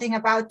share something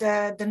about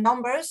the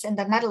numbers in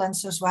the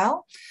Netherlands as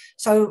well.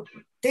 So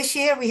this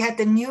year we had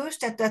the news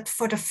that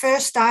for the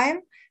first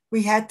time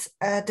we had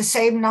the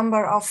same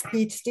number of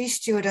PhD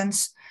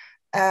students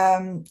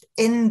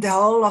in the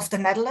whole of the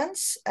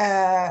Netherlands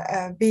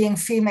being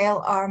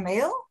female or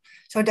male.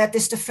 So that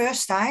is the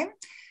first time.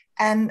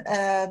 And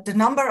the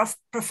number of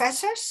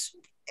professors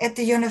at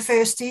the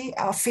university,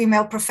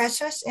 female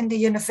professors in the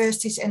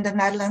universities in the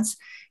Netherlands,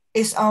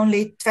 is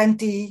only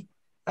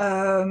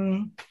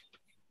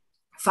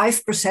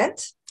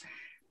 25%.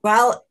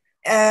 Well,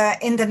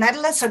 in the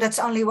Netherlands, so that's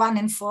only 1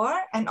 in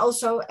 4. And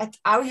also at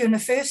our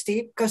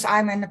university, because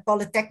I'm in a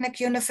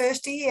polytechnic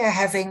university,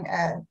 having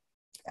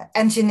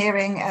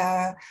engineering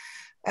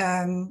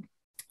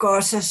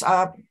courses,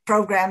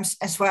 programs,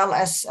 as well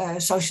as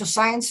social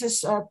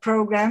sciences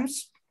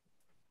programs.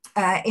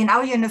 In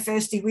our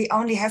university, we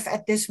only have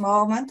at this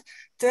moment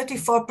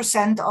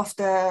 34% of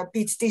the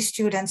PhD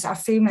students are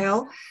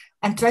female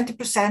and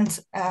 20%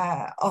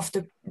 of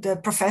the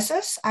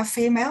professors are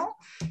female.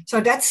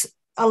 So that's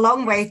a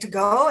long way to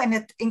go, and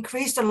it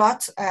increased a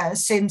lot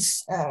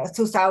since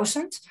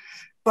 2000,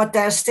 but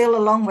there's still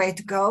a long way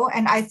to go.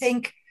 And I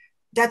think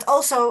that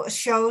also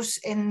shows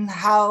in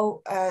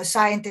how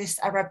scientists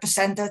are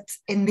represented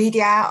in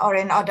media or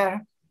in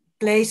other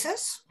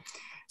places.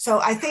 So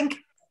I think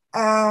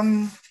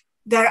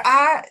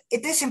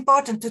it is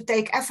important to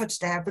take efforts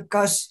there,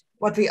 because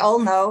what we all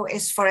know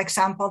is, for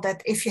example,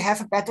 that if you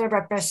have a better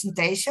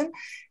representation,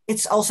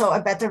 it's also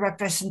a better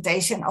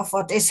representation of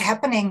what is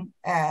happening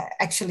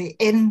actually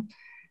in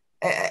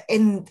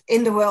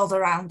the world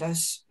around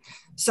us.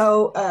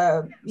 So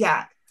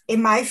yeah,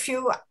 in my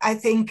view, I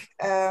think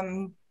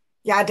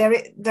yeah,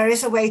 there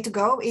is a way to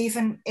go,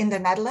 even in the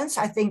Netherlands.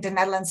 I think the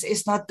Netherlands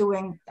is not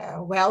doing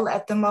well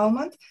at the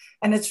moment,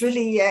 and it's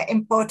really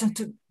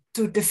important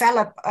to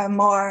develop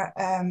more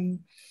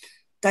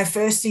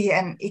diversity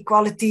and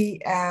equality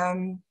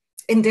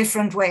in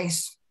different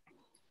ways.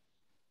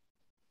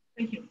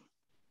 Thank you.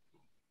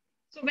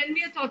 So when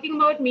we are talking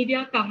about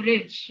media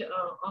coverage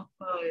of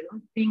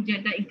being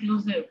gender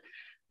inclusive,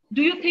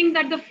 do you think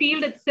that the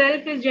field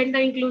itself is gender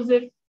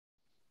inclusive?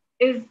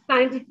 Is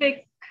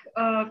scientific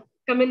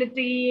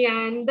community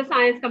and the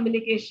science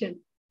communication,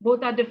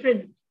 both are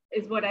different,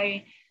 is what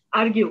I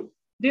argue.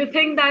 Do you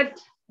think that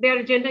they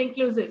are gender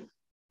inclusive?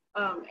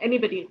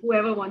 Anybody,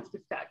 whoever wants to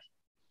start.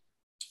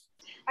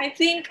 I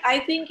think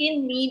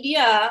in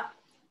media,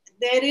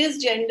 there is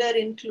gender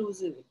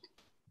inclusivity.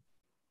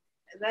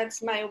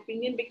 That's my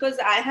opinion, because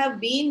I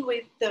have been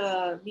with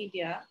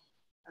media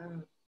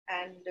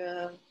and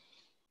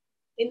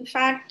in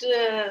fact,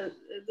 the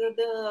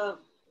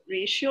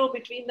ratio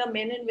between the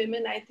men and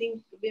women, I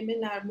think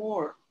women are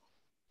more.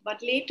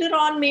 But later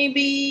on,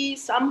 maybe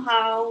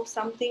somehow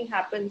something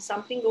happens,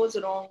 something goes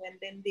wrong, and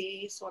then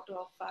they sort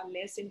of are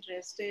less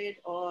interested,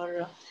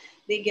 or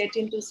they get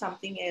into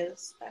something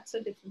else. That's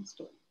a different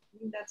story.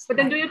 But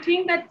then do you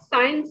think that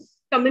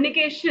science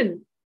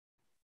communication,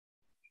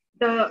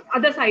 the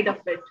other side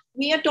of it?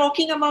 We are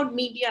talking about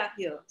media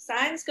here.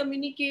 Science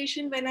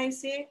communication, when I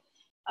say...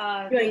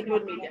 you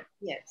include media.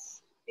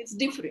 Yes, it's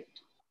different.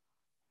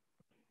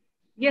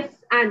 Yes,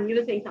 Anne, you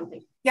were saying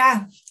something.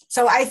 Yeah,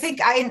 so I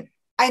think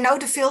I know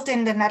the field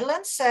in the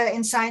Netherlands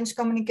in science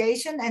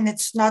communication, and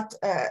it's not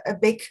a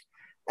big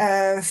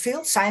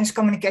field. Science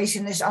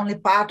communication is only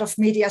part of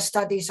media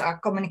studies or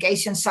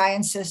communication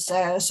sciences,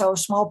 so a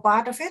small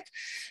part of it.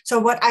 So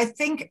what I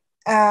think,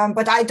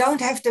 but I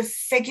don't have the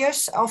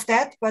figures of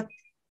that, but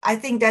I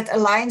think that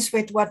aligns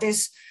with what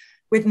is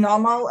with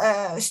normal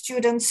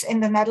students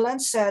in the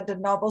Netherlands, the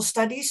Nobel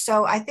studies.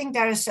 So I think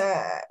there is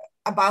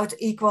about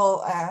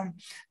equal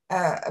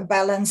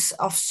balance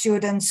of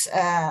students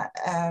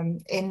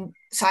in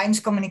science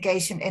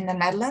communication in the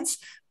Netherlands.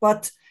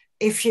 But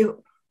if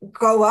you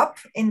go up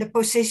in the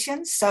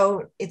positions,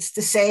 so it's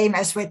the same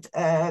as with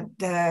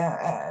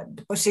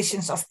the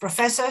positions of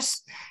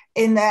professors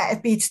in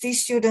PhD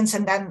students,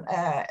 and then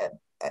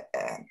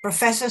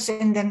professors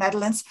in the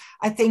Netherlands,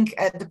 I think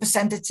the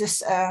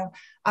percentages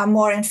are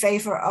more in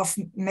favor of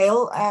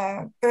male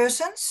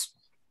persons.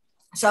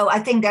 So I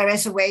think there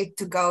is a way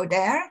to go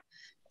there.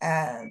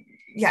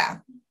 Yeah.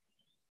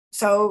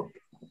 So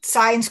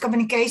science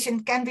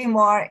communication can be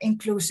more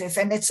inclusive,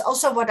 and it's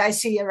also what I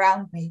see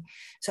around me.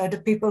 So the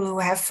people who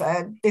have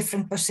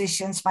different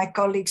positions, my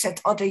colleagues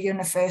at other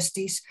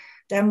universities,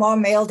 there are more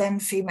male than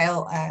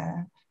female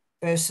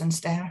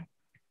persons there.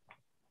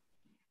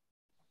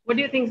 What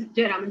do you think,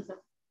 Jayaraman sir?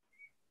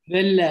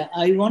 Well,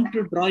 I want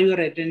to draw your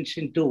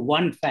attention to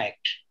one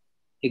fact.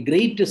 a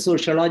great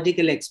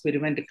sociological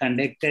experiment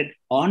conducted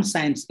on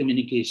science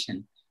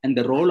communication and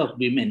the role of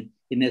women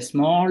in a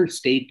small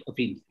state of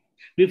India.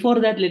 Before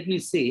that, let me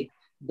say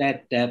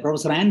that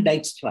Professor Anne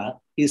Dijkstra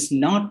is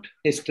not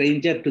a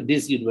stranger to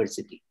this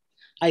university.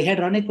 I had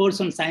run a course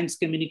on science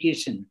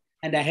communication,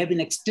 and I have been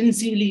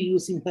extensively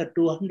using her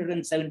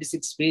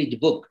 276-page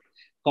book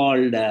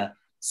called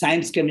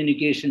Science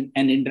Communication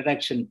and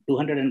Introduction.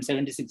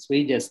 276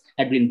 pages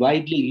had been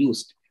widely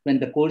used when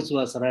the course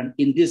was run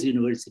in this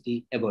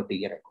university about a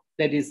year ago.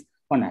 That is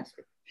one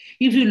aspect.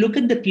 If you look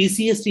at the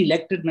PCST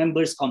elected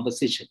members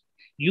composition,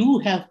 you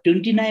have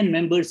 29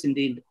 members in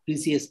the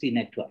PCST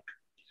network,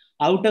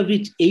 out of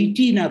which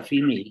 18 are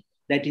female.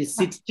 That is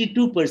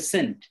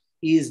 62%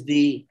 is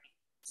the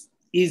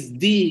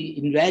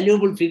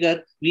invaluable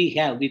figure we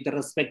have with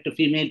respect to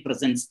female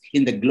presence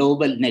in the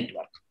global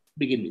network.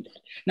 Begin with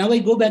that. Now I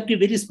go back to a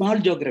very small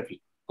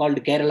geography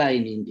called Kerala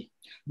in India,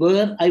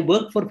 where I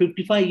worked for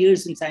 55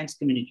 years in science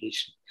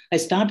communication. I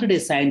started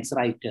as a science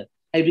writer.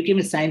 I became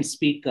a science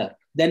speaker.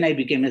 Then I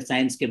became a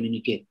science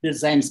communicator, the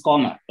science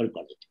comma, we'll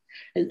call it.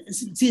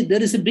 See,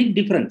 there is a big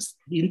difference.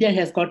 India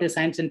has got a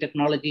science and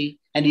technology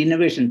and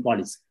innovation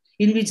policy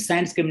in which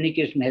science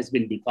communication has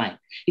been defined.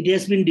 It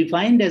has been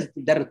defined as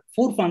there are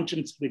 4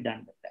 functions to be done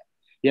with that.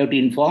 You have to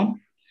inform,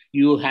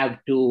 you have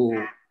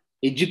to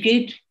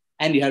educate,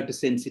 and you have to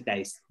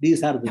sensitize.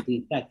 These are the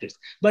 3 factors.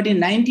 But in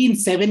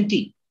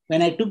 1970,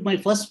 when I took my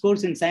first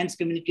course in science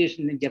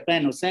communication in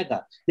Japan,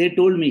 Osaka, they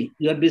told me,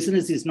 your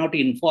business is not to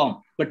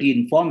inform, but to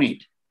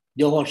informate.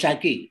 Joho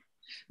Shaki.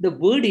 The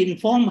word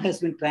inform has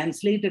been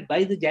translated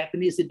by the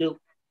Japanese into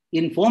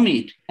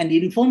informate, and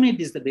informate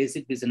is the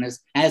basic business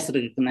as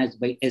recognized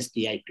by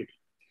STI today.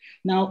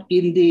 Now,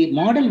 in the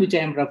model which I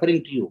am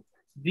referring to you,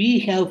 we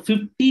have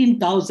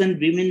 15,000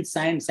 women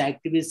science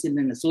activists in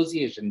an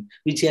association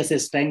which has a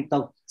strength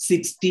of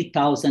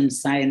 60,000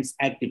 science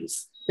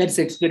activists. That's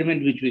the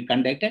experiment which we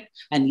conducted.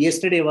 And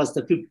yesterday was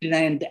the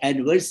 59th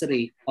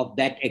anniversary of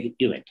that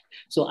event.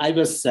 So I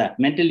was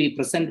mentally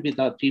present with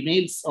our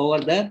females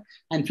over there,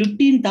 and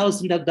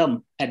 15,000 of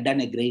them had done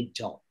a great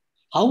job.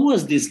 How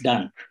was this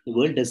done? The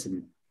world doesn't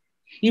know.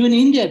 Even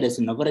India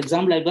doesn't know. For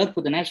example, I work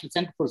for the National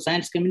Center for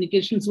Science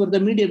Communications for the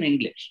medium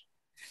English.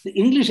 The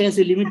English has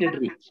a limited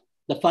reach.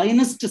 The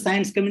finest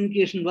science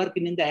communication work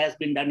in India has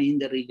been done in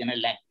the regional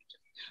language.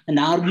 And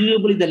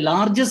arguably the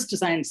largest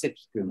science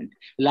experiment,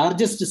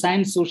 largest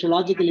science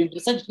sociological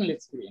intersectional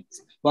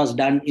experience was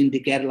done in the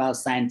Kerala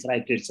Science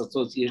Writers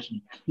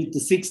Association with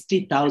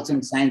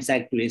 60,000 science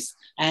activists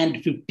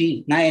and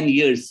 59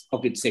 years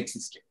of its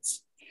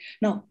existence.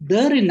 Now,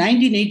 there in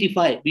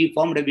 1985, we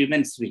formed a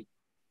women's wing,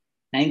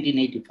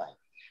 1985.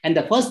 And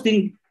the first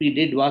thing we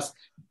did was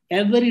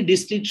every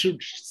district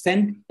should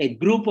send a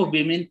group of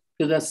women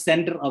to the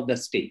center of the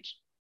state.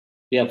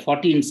 We have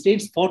 14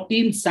 states,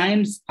 14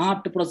 science,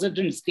 art,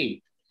 procession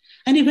state.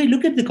 And if I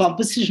look at the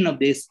composition of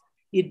this,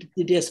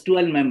 it has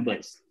 12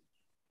 members,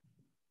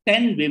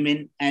 10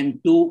 women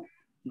and 2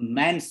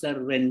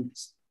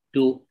 manservants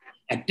to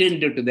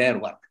attend to their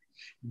work.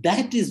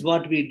 That is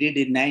what we did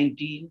in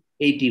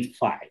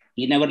 1985.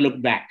 We never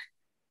looked back.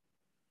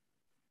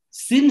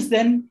 Since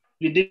then,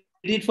 we did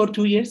it for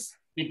 2 years.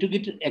 We took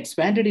it,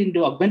 augmented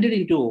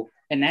into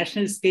a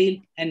national scale,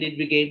 and it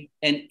became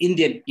an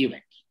Indian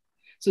event.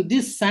 So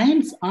this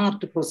science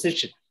art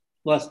procession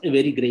was a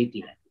very great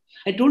event.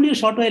 I told you a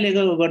short while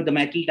ago about the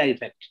Matilda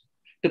effect.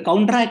 To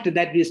counteract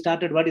that, we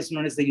started what is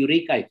known as the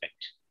Eureka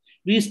effect.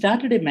 We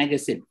started a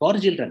magazine for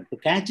children to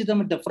catch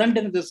them at the front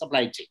end of the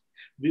supply chain.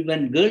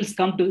 When girls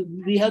come to,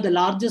 we have the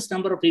largest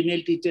number of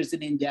female teachers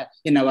in India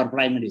in our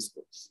primary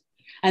schools.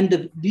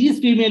 And these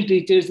female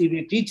teachers, if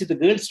we teach the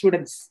girl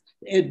students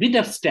a bit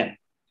of STEM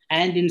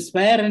and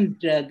inspire, and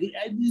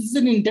this is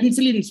an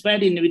intensely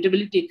inspired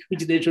inevitability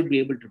which they should be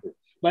able to do.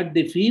 But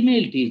the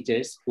female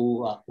teachers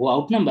who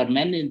outnumber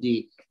men in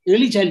the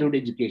early childhood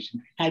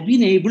education have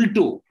been able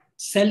to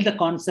sell the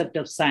concept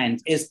of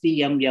science,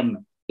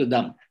 STMM, to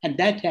them. And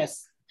that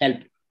has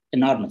helped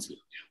enormously.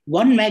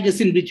 One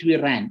magazine which we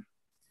ran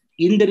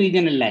in the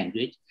regional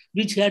language,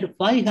 which had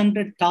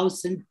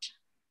 500,000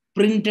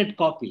 printed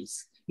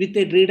copies with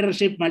a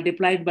readership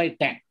multiplied by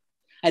 10.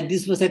 And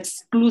this was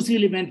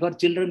exclusively meant for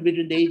children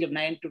between the age of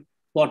 9 to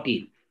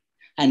 14.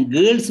 And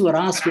girls were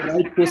asked to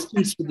write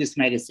questions to this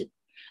magazine.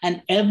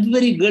 And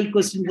every girl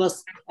question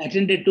was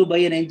attended to by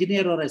an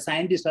engineer or a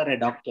scientist or a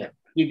doctor.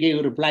 We gave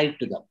a reply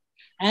to them.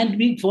 And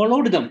we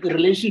followed them, the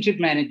relationship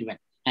management.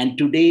 And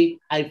today,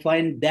 I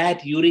find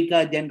that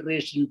Eureka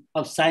generation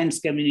of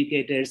science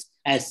communicators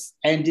as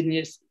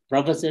engineers,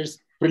 professors,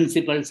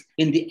 principals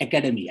in the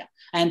academia.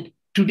 And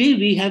today,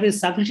 we have a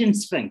sufficient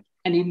strength.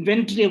 An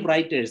inventory of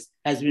writers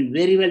has been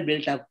very well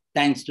built up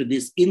thanks to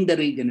this in the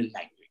regional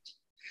language.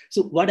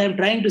 So what I'm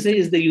trying to say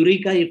is the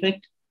Eureka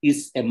effect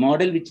is a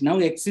model which now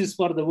exists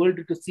for the world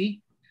to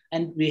see.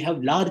 And we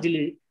have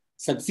largely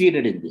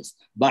succeeded in this.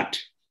 But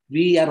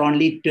we are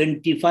only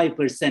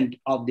 25%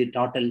 of the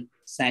total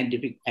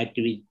scientific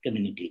activity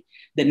community.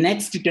 The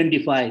next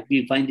 25,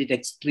 we find it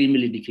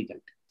extremely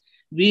difficult.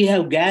 We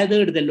have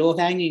gathered the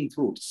low-hanging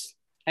fruits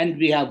and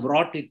we have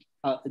brought it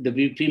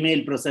the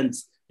female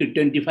presence to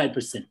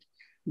 25%.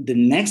 The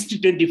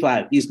next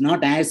 25 is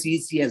not as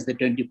easy as the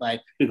 25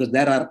 because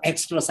there are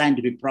extra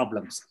scientific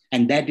problems.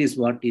 And that is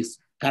what is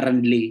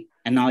currently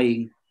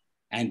annoying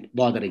and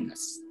bothering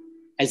us.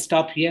 I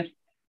stop here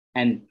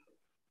and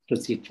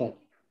proceed further.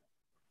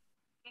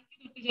 Thank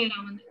you, Dr.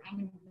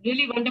 Jayaraman.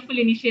 Really wonderful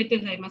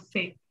initiatives, I must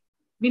say.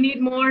 We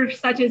need more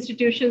such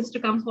institutions to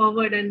come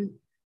forward and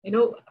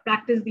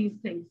practice these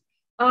things.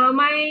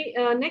 My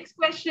next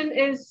question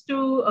is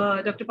to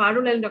Dr.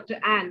 Parul and Dr.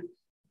 Anne.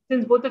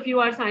 Since both of you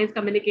are science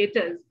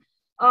communicators,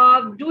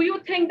 do you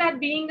think that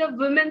being a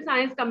women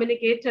science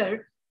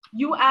communicator,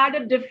 you add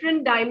a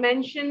different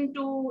dimension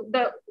to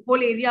the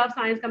whole area of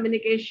science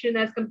communication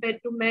as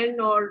compared to men,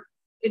 or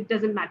it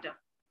doesn't matter?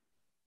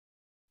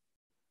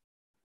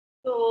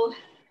 So,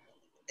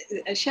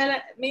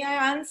 may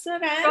I answer?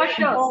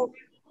 Sure.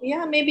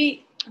 Yeah,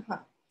 maybe.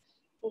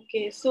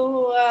 Okay,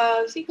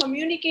 so see,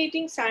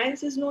 communicating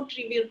science is no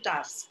trivial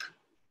task.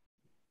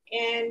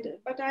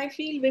 But I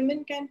feel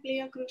women can play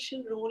a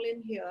crucial role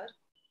in here.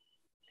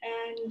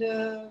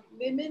 And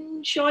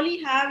women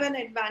surely have an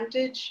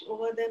advantage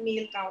over their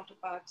male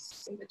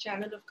counterparts in the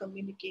channel of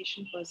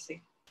communication per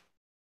se.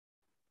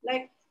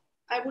 Like,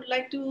 I would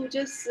like to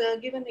just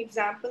give an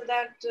example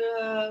that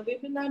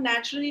women are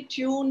naturally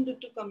tuned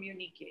to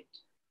communicate.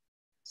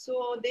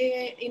 So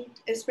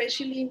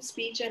especially in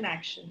speech and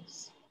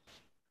actions.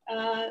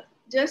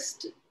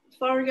 Just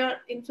for your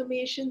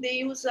information, they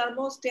use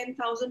almost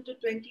 10,000 to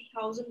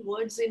 20,000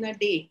 words in a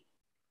day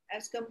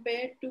as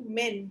compared to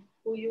men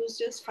who use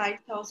just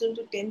 5,000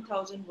 to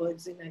 10,000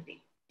 words in a day.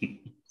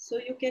 So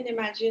you can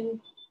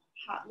imagine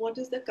what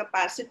is the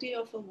capacity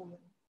of a woman.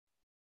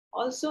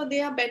 Also,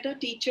 they are better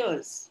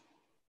teachers.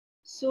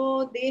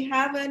 So they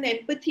have an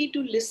empathy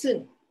to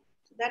listen.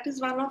 That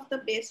is one of the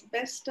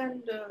best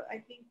and I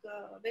think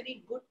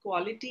very good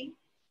quality,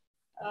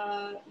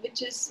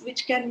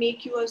 which can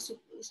make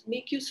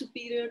you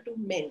superior to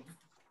men.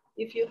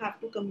 If you have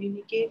to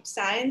communicate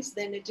science,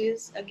 then it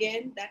is,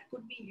 again, that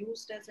could be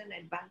used as an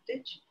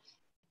advantage.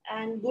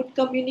 And good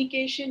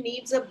communication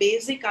needs a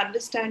basic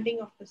understanding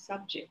of the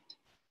subject.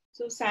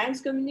 So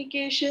science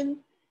communication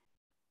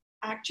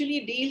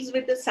actually deals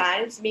with the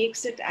science,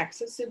 makes it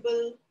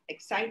accessible,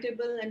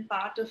 excitable, and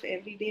part of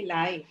everyday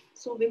life.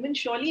 So women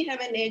surely have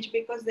an edge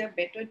because they're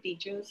better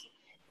teachers,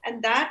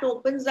 and that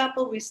opens up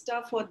a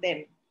vista for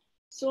them.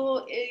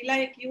 So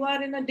like you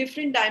are in a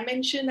different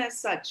dimension as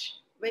such.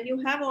 When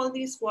you have all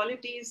these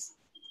qualities,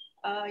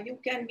 you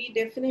can be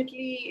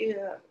definitely,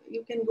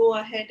 you can go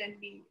ahead and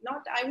be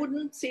not, I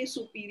wouldn't say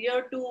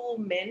superior to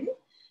men,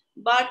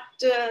 but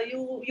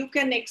you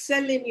can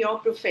excel in your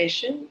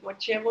profession,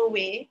 whichever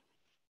way.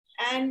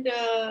 And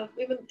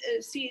women,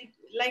 see,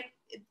 like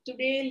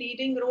today,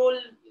 leading role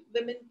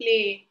women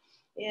play,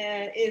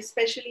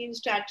 especially in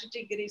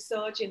strategic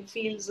research in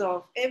fields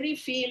of every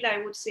field,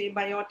 I would say,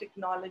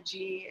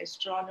 biotechnology,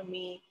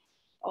 astronomy,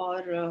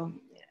 or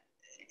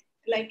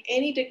like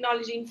any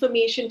technology,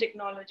 information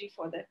technology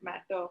for that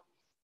matter.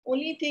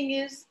 Only thing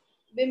is,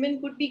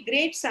 women could be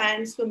great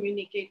science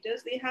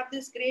communicators. They have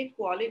this great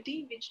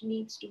quality which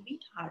needs to be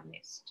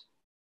harnessed.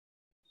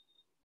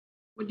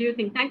 What do you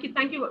think? Thank you,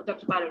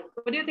 Dr. Parul.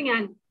 What do you think,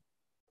 Anne?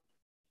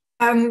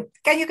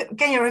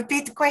 Can you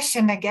repeat the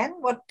question again?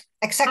 What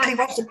exactly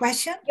was the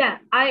question? Yeah,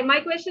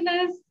 my question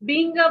is,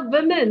 being a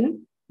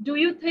woman, do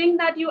you think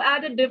that you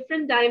add a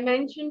different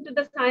dimension to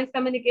the science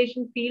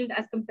communication field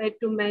as compared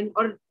to men,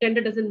 or gender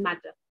doesn't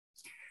matter?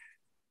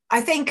 I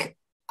think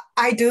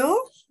I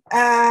do,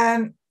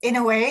 in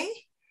a way.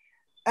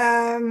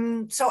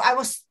 So I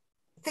was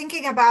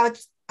thinking about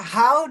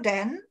how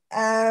then,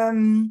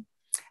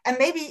 and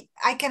maybe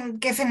I can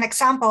give an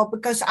example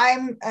because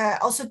I'm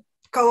also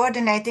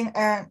coordinating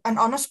an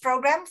honors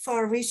program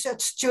for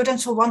research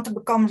students who want to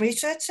become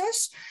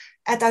researchers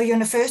at our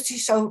university.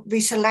 So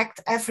we select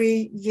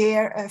every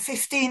year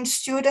 15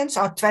 students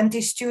or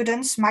 20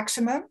 students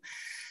maximum.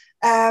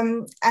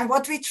 And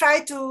what we try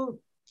to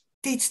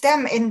teach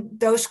them in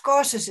those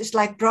courses is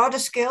like broader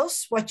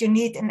skills, what you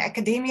need in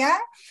academia.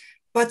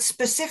 But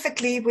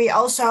specifically, we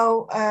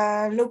also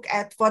look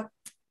at what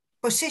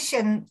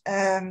position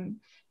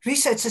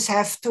researchers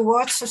have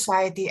towards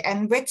society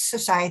and with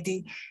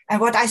society. And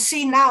what I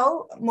see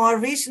now, more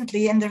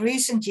recently in the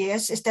recent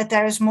years, is that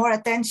there is more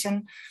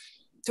attention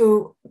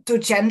to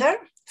gender,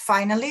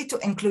 finally, to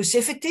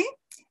inclusivity.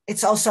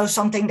 It's also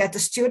something that the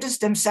students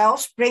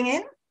themselves bring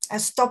in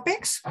as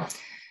topics.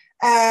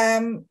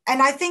 And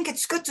I think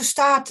it's good to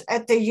start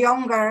at the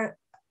younger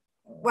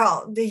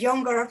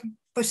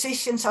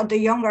positions or the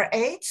younger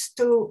age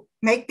to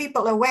make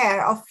people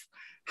aware of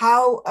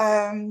how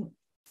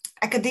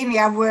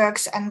academia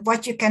works and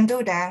what you can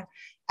do there.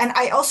 And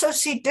I also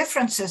see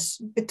differences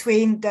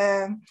between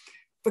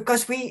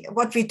because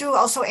what we do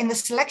also in the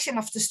selection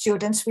of the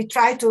students, we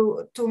try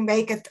to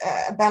make it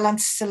a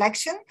balanced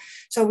selection.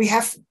 So we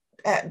have,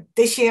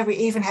 this year we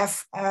even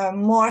have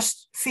more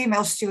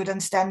female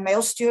students than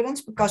male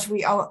students because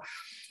we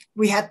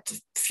had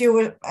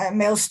fewer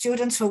male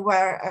students who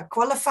were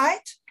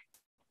qualified.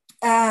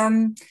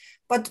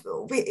 but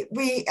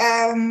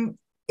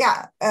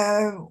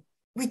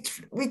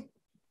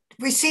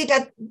we see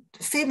that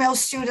female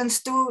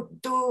students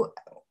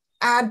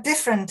are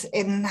different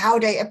in how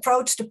they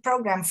approach the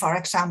program, for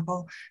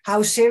example,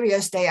 how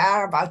serious they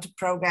are about the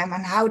program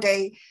and how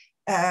they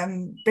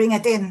bring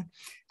it in.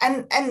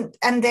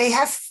 And they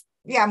have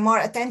more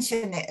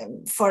attention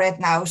for it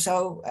now.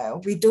 So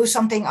we do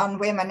something on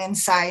women in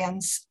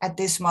science at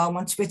this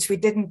moment, which we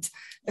didn't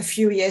a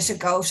few years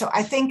ago. So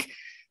I think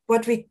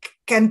what we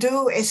can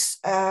do is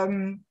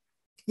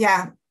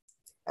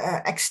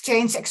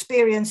exchange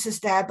experiences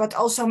there, but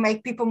also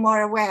make people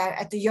more aware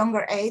at the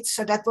younger age.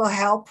 So that will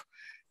help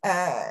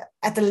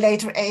at the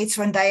later age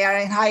when they are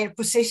in higher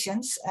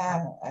positions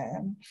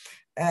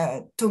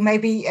to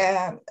maybe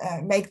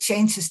make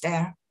changes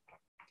there.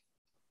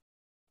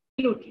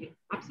 Absolutely,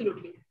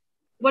 absolutely.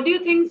 What do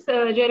you think,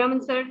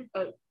 Jayaraman sir?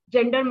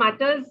 Gender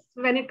matters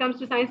when it comes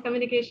to science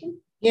communication?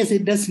 Yes,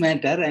 it does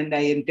matter. And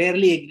I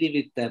entirely agree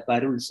with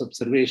Parul's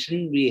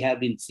observation. We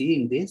have been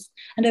seeing this.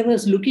 And I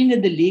was looking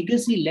at the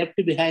legacy left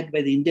behind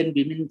by the Indian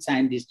Women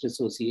Scientists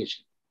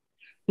Association.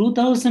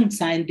 2,000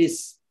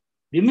 scientists,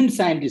 women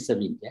scientists of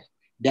India,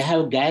 they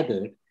have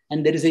gathered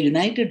and there is a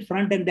united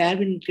front and they have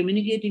been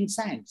communicating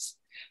science.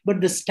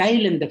 But the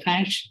style and the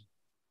fashion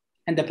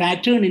and the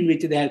pattern in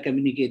which they have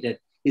communicated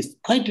is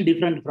quite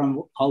different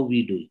from how we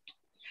do it.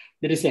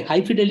 There is a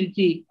high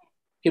fidelity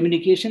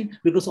communication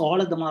because all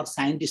of them are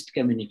scientist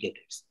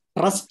communicators.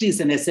 Trust is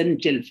an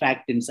essential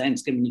fact in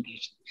science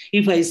communication.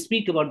 If I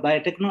speak about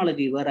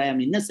biotechnology where I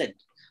am innocent,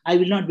 I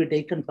will not be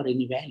taken for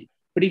any value.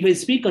 But if I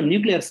speak on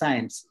nuclear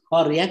science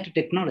or reactor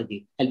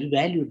technology, I'll be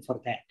valued for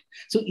that.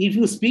 So if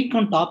you speak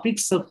on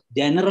topics of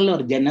general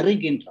or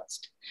generic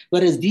interest,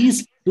 whereas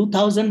these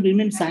 2,000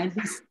 women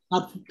scientists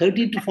have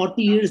 30 to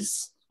 40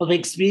 years of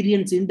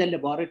experience in the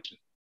laboratory.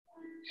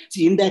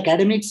 See, in the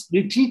academics,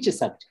 we teach a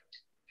subject.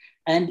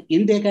 And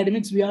in the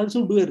academics, we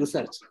also do a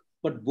research.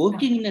 But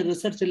working in a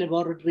research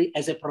laboratory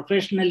as a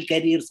professional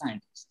career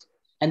scientist,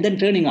 and then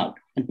turning out,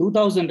 and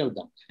 2,000 of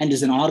them, and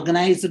it's an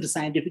organized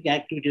scientific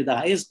activity of the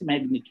highest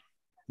magnitude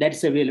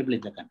that's available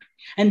in the country.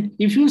 And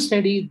if you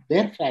study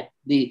their fact,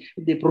 the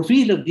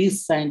profile of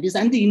these scientists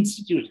and the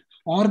institution,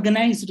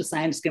 organized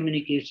science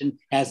communication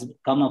has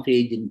come of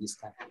age in this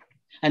country.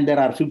 And there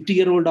are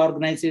 50-year-old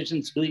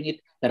organizations doing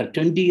it. There are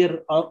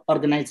 20-year-old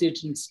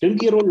organizations doing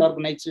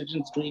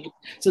it.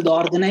 So the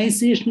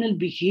organizational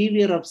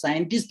behavior of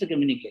scientist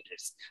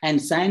communicators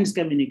and science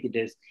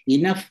communicators, a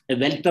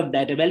wealth of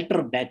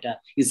data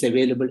is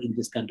available in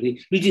this country,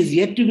 which is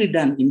yet to be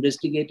done,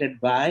 investigated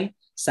by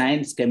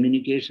science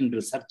communication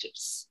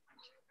researchers.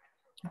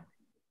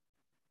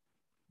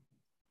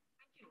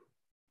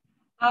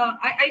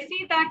 I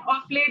see that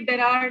of late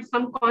there are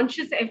some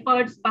conscious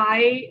efforts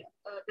by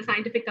the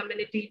scientific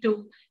community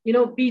to,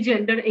 be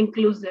gender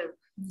inclusive.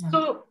 Yeah.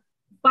 So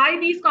by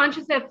these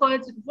conscious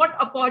efforts, what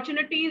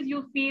opportunities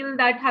you feel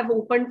that have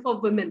opened for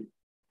women?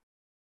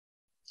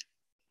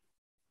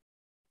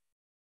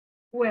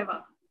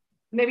 Whoever,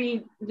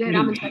 maybe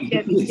Jayaraman.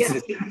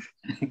 Yes.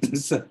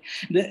 So,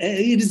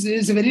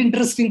 it's a very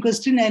interesting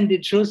question and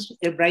it shows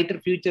a brighter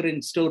future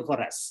in store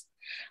for us.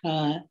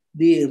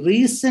 The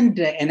recent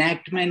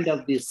enactment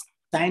of this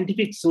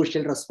scientific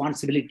social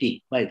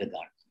responsibility by the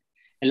government,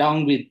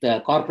 along with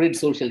corporate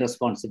social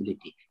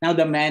responsibility. Now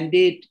the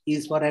mandate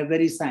is for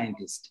every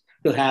scientist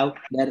to have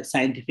their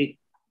scientific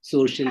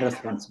social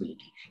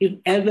responsibility. If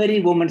every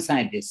woman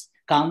scientist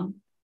comes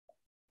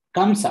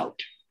out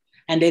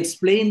and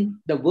explain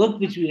the work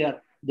which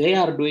they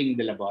are doing in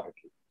the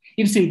laboratory,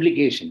 its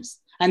implications,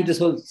 and the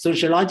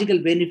sociological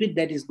benefit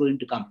that is going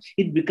to come.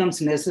 It becomes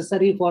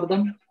necessary for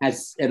them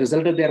as a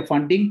result of their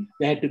funding.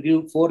 They had to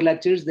give 4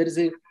 lectures. There is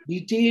a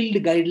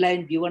detailed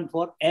guideline given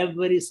for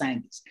every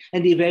scientist.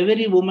 And if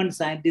every woman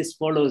scientist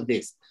follows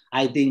this,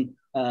 I think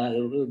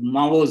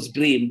Mao's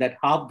dream that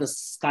half the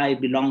sky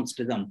belongs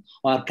to them,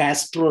 or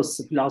Castro's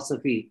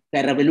philosophy,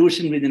 the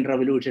revolution within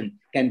revolution,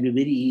 can be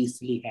very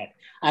easily had.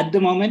 At the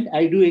moment,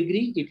 I do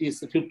agree, it is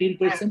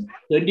 15%,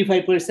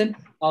 25%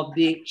 of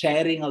the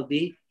sharing of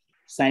the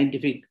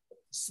scientific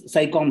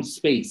SciComm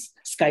space,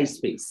 sky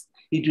space.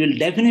 It will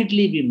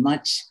definitely be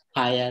much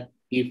higher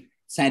if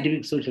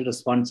scientific social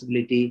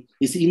responsibility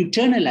is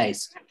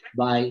internalized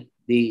by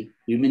the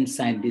women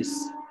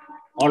scientists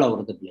all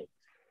over the globe.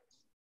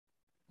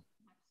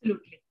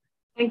 Absolutely.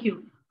 Thank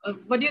you.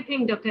 What do you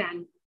think, Dr.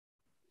 Anne?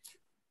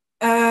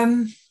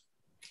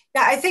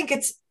 I think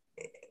it's,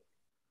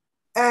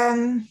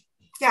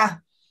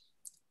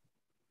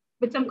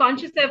 with some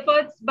conscious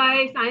efforts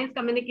by science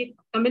community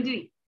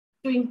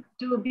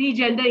to be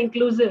gender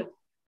inclusive,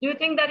 do you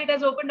think that it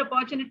has opened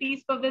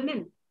opportunities for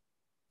women?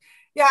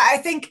 Yeah, I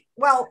think,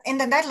 well, in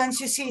the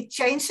Netherlands, you see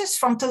changes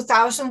from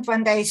 2000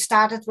 when they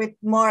started with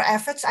more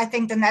efforts. I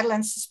think the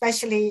Netherlands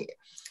especially,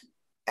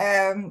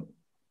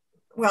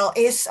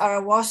 is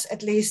or was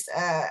at least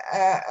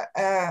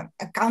a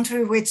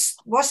country which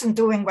wasn't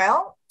doing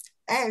well.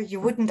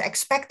 You wouldn't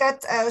expect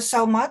that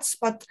so much,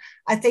 but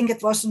I think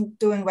it wasn't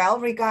doing well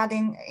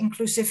regarding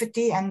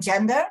inclusivity and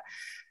gender.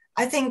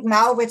 I think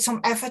now with some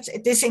efforts,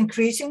 it is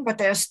increasing, but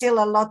there's still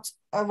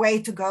a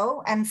way to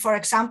go. And for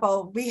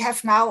example, we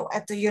have now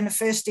at the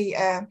university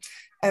a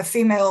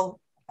female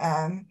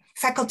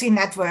faculty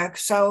network.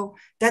 So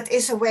that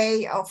is a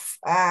way of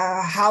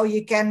how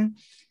you can,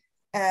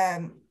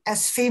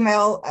 as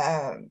female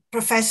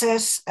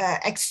professors,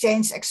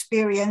 exchange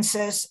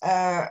experiences,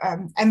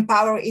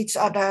 empower each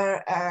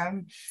other,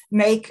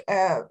 make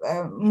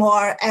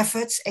more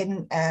efforts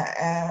in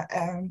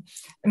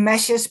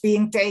measures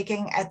being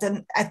taken at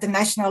the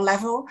national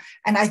level.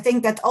 And I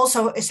think that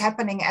also is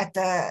happening at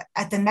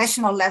the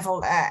national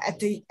level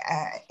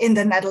in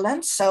the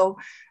Netherlands. So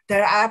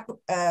there are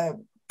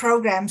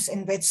programs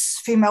in which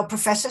female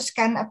professors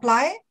can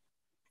apply.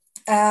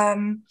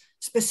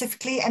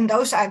 Specifically, and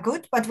those are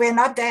good, but we're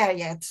not there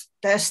yet.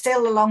 There's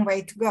still a long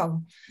way to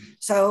go.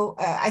 So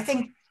I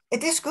think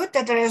it is good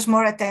that there is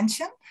more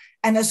attention.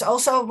 And there's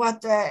also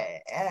what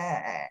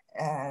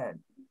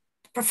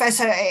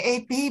Professor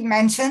AP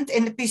mentioned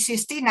in the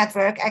PCST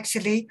network.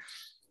 Actually,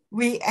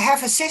 we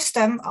have a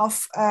system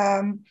of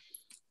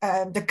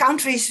the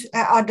countries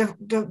or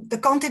the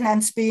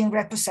continents being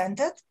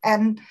represented.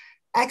 And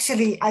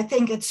actually, I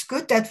think it's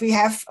good that we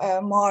have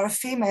more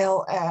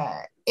female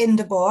in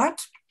the board,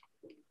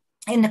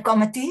 in the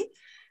committee,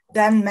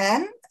 than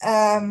men.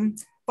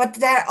 But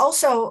there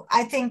also,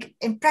 I think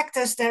in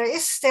practice, there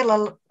is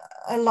still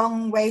a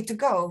long way to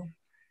go.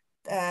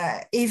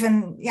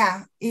 Even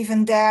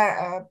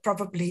there,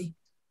 probably.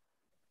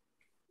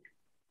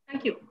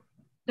 Thank you.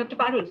 Dr.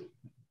 Parul.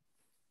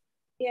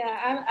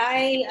 Yeah,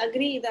 I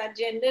agree that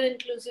gender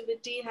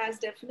inclusivity has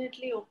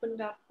definitely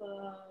opened up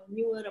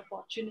newer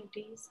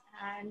opportunities.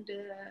 And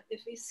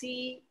if we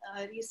see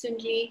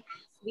recently,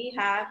 we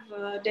have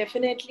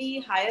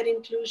definitely higher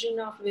inclusion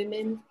of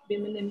women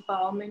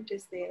empowerment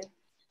is there.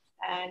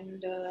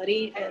 And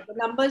the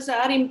numbers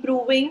are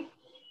improving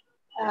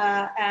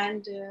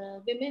and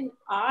women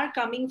are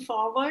coming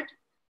forward.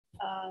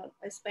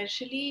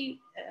 Especially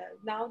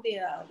now they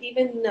are,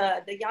 even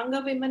the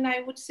younger women,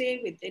 I would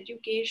say, with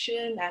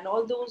education and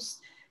all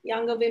those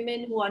younger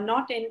women who are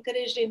not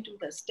encouraged into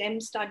the STEM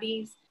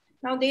studies.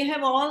 Now they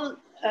have all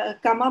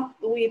come up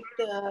with,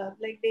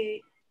 like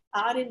they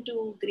are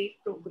into great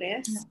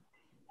progress.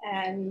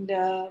 And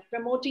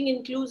promoting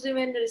inclusive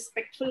and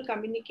respectful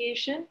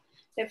communication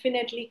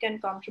definitely can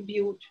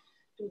contribute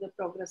to the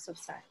progress of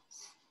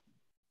science.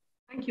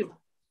 Thank you.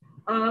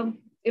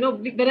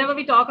 Whenever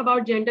we talk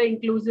about gender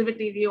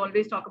inclusivity, we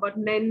always talk about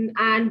men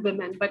and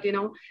women, but,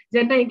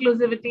 gender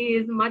inclusivity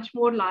is much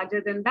more larger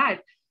than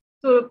that.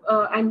 So,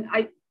 and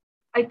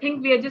I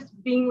think we are just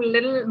being a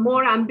little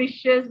more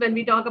ambitious when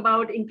we talk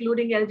about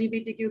including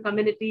LGBTQ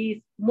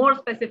communities, more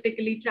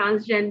specifically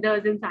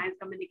transgenders in science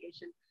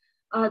communication.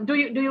 Do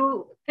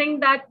you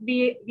think that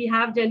we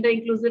have gender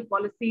inclusive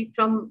policy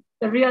from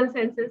the real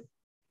senses?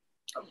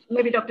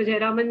 Maybe Dr.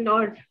 Jayaraman,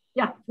 or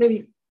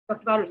maybe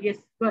Dr. Parul. Yes,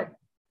 go ahead.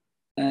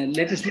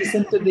 Let us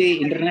listen to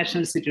the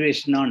international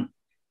situation on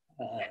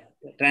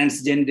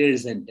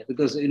transgenders, and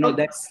because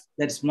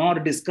that's more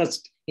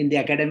discussed in the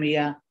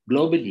academia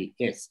globally.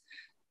 Yes,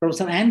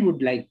 Professor Anne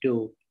would like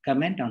to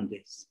comment on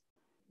this.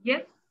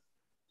 Yes.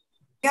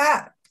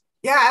 Yeah.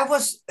 I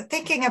was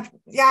thinking of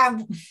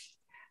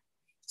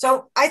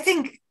So I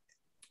think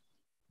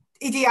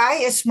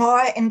EDI is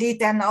more indeed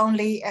than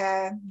only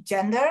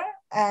gender.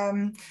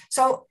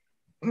 So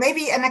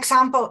maybe an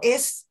example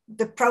is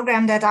the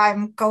program that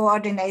I'm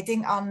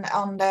coordinating on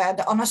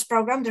the honors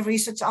program, the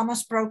research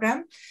honors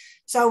program.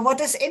 So what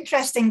is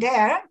interesting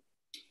there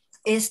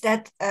is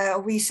that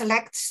we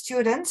select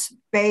students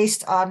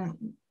based on,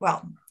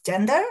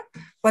 gender,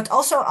 but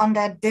also on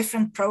the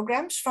different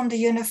programs from the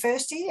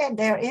university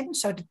they're in,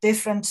 so the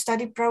different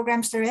study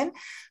programs they're in,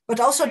 but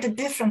also the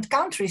different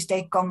countries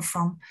they come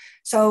from.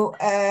 So,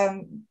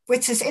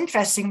 which is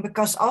interesting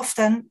because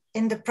often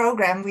in the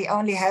program, we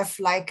only have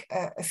like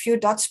a few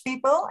Dutch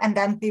people and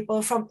then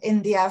people from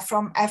India,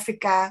 from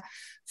Africa,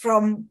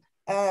 from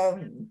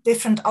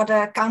different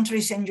other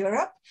countries in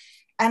Europe.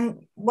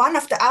 And one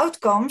of the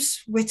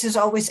outcomes, which is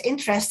always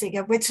interesting,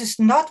 which is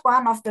not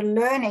one of the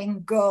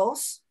learning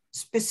goals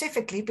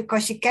specifically,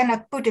 because you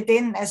cannot put it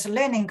in as a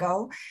learning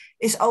goal,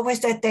 is always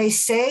that they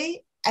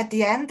say at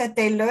the end that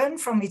they learn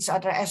from each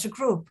other as a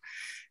group,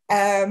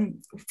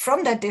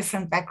 from their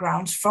different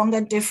backgrounds, from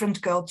their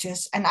different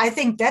cultures. And I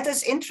think that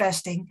is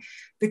interesting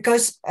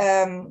because,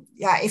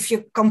 if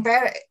you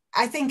compare,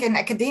 I think in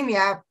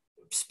academia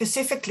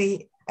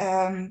specifically,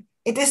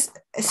 it is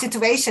a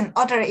situation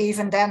other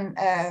even than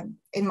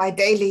in my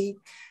daily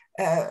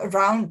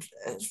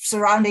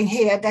surrounding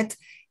here, that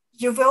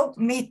you will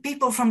meet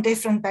people from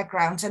different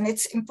backgrounds, and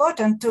it's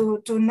important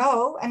to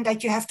know, and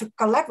that you have to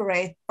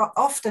collaborate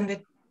often with,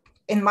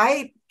 in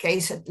my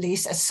case at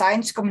least, as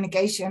science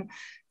communication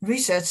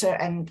researcher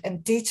and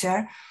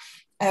teacher,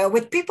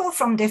 with people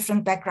from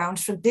different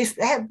backgrounds,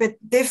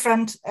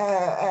 different,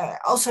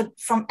 also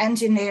from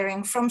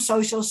engineering, from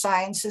social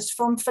sciences,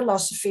 from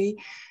philosophy,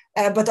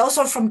 but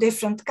also from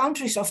different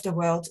countries of the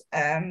world.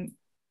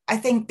 I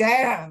think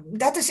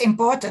that is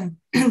important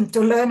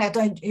to learn at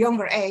a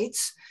younger age.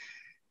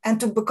 and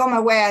to become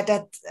aware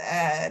that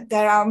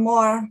there are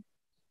more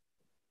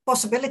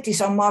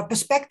possibilities or more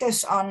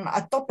perspectives on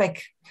a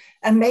topic.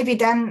 And maybe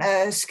then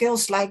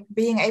skills like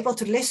being able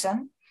to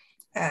listen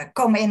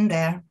come in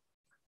there,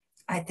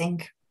 I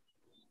think.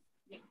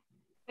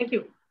 Thank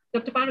you.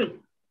 Dr. Parul.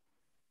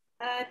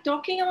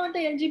 Talking about the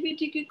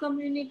LGBTQ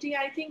community,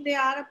 I think they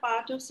are a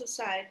part of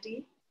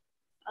society.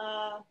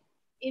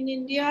 In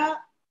India,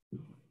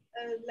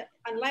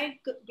 unlike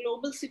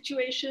global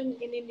situation,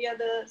 in India,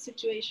 the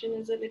situation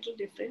is a little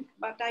different.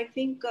 But I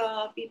think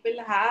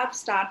people have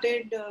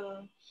started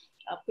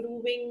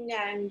approving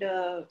and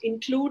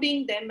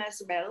including them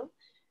as well.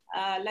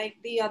 Like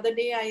the other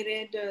day, I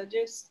read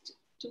just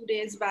 2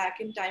 days back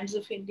in Times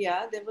of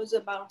India, there was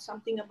about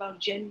something about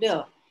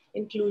gender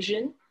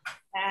inclusion.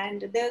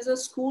 And there's a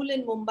school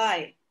in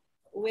Mumbai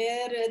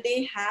where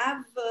they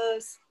have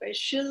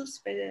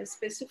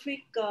specific,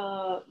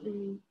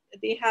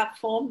 they have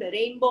formed a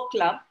Rainbow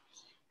Club,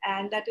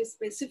 and that is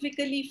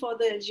specifically for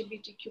the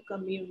LGBTQ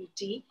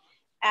community.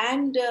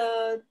 And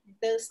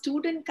the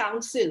student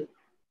council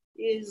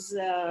is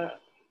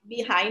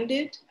behind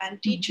it,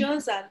 and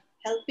teachers are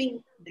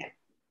helping them.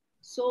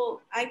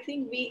 So I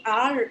think we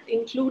are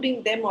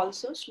including them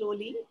also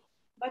slowly,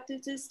 but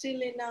it is still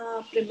in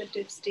a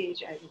primitive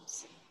stage, I would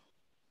say.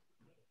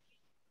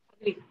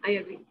 I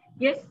agree.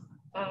 Yes,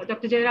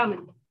 Dr.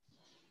 Jayaraman.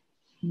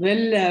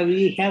 Well,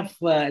 we have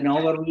an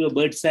overview, a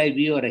bird's eye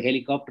view or a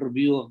helicopter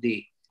view of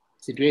the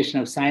situation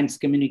of science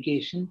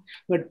communication.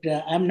 But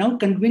I'm now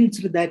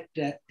convinced that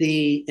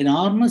the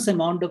enormous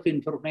amount of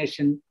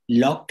information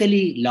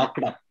locally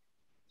locked up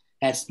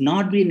has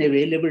not been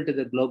available to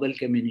the global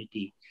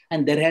community.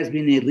 And there has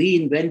been a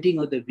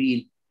reinventing of the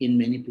wheel in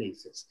many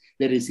places.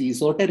 There is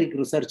esoteric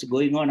research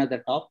going on at the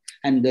top,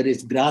 and there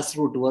is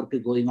grassroots work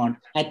going on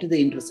at the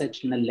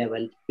intersectional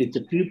level with the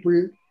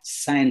pupil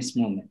science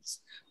movements.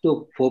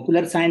 So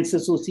popular science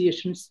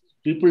associations,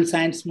 pupil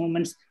science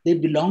movements, they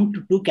belong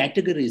to two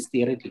categories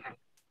theoretically.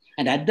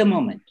 And at the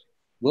moment,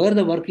 where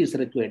the work is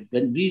required,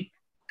 when we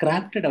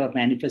crafted our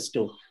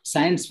manifesto,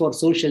 Science for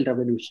Social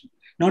Revolution,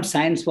 not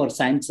science for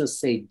science's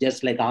sake,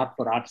 just like art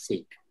for art's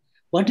sake.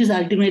 What is the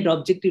ultimate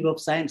objective of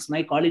science?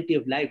 My quality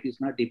of life is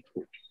not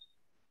improved.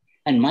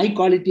 And my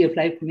quality of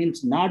life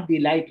means not the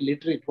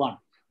literate one,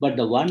 but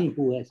the one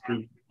who has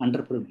been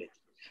underprivileged.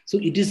 So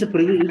it is the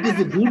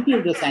duty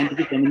of the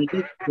scientific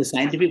community, the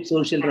scientific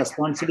social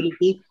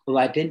responsibility of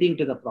attending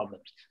to the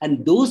problems.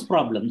 And those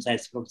problems,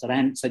 as Professor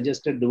Rand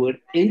suggested the word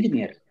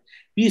engineering,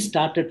 we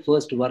started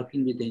first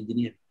working with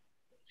engineering.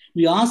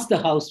 We asked the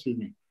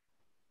housewomen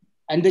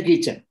and the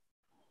kitchen.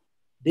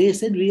 They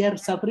said we are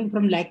suffering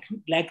from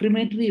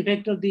lacrimatory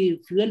effect of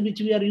the fuel which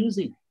we are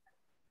using.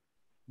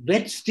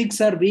 Wet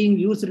sticks are being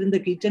used in the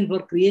kitchen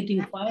for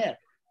creating fire.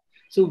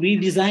 So we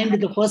designed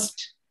the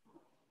first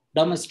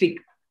domestic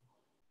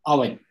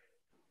oven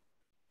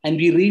and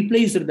we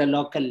replaced the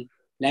local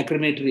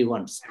lacrimatory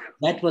ones.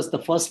 That was the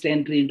first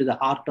entry into the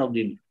heart of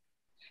women.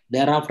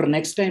 Thereafter,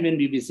 next time when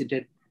we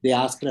visited, they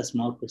asked us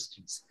more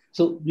questions.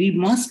 So we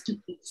must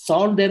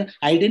solve their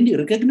identity,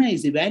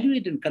 recognize,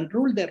 evaluate, and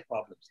control their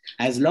problems.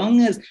 As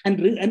long as, and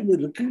the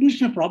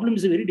recognition of problems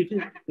is a very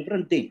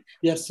different thing.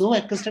 We are so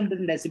accustomed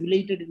and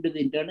assimilated into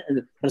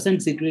the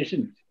present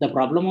situation. The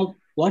problem of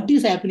what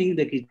is happening in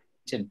the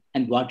kitchen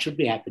and what should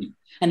be happening.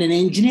 And an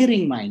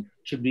engineering mind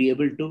should be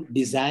able to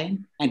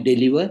design and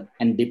deliver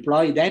and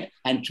deploy that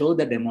and show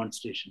the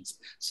demonstrations.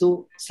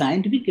 So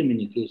scientific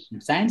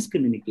communication, science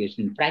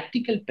communication,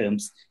 practical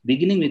terms,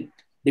 beginning with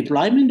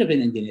deployment of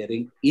an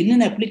engineering in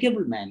an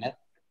applicable manner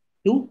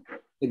to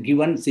a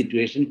given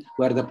situation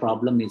where the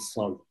problem is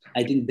solved.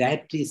 I think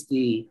that is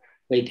the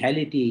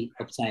vitality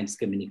of science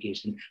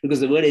communication, because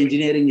the word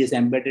engineering is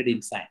embedded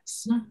in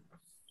science.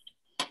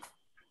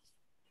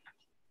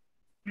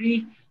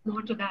 Read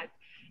more to that.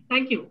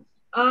 Thank you.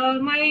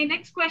 My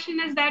next question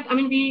is that, I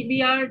mean,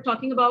 we are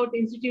talking about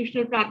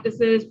institutional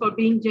practices for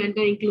being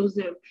gender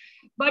inclusive,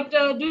 but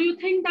do you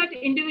think that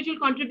individual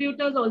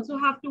contributors also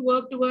have to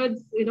work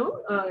towards,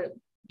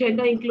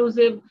 gender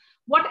inclusive?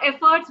 What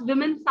efforts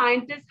women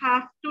scientists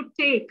have to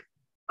take,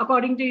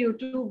 according to you,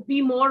 to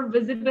be more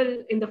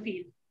visible in the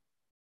field?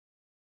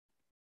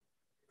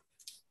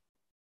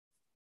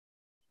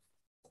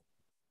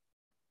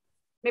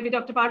 Maybe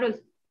Dr. Parul.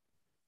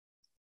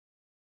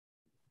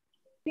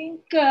 I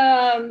think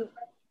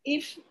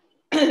if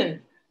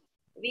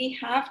we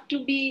have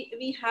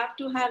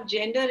to have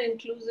gender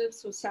inclusive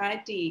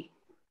society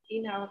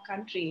in our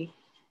country,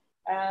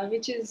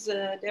 which is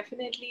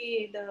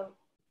definitely the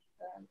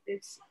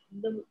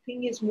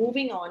thing is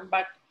moving on,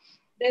 but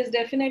there's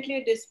definitely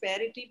a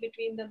disparity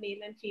between the male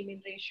and female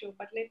ratio.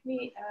 But let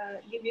me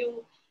give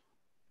you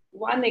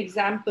one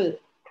example.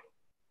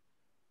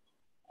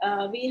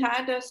 We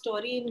had a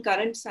story in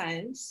Current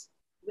Science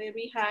where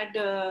we had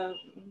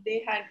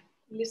they had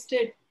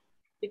listed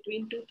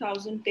between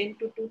 2010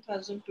 to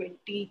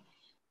 2020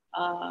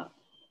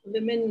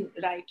 women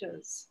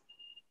writers,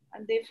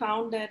 and they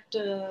found that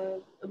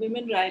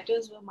women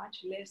writers were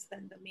much less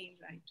than the male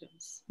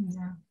writers.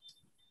 Yeah.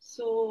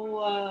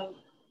 So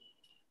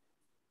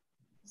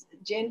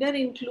gender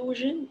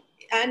inclusion,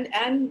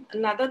 and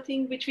another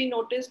thing which we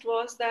noticed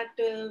was that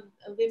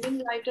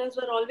women writers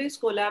were always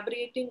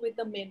collaborating with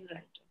the men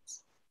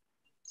writers.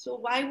 So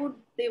why would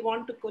they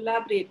want to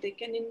collaborate? They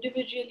can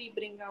individually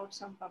bring out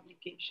some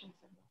publications.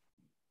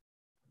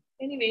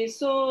 Anyway,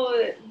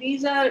 so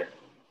these are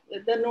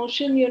the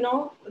notion,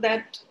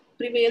 that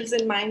prevails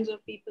in minds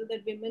of people,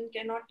 that women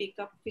cannot take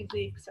up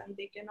physics and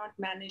they cannot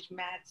manage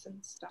maths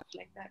and stuff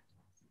like that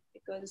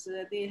because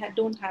they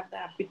don't have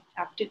the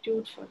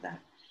aptitude for that.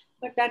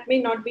 But that may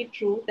not be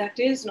true. That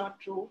is not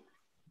true.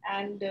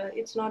 And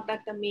it's not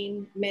that the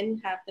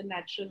men have the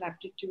natural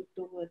aptitude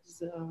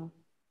towards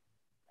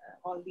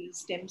all these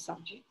STEM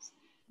subjects.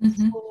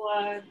 Mm-hmm.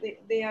 So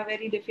they are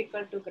very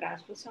difficult to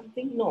grasp for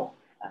something. No.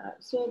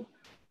 So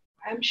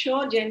I'm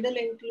sure gender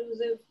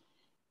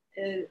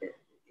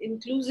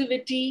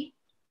inclusivity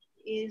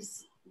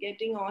is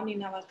getting on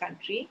in our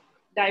country,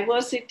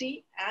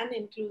 diversity and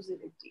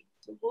inclusivity.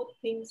 So both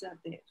things are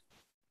there.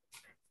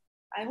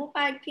 I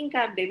think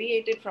I've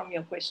deviated from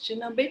your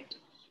question a bit,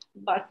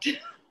 but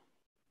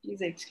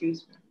please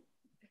excuse me.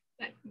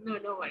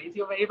 No worries.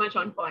 You're very much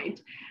on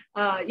point.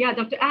 Yeah,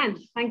 Dr. Anne,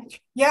 thank you.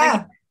 Yeah,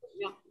 thank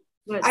you.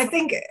 Yeah. I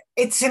think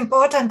it's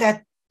important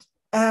that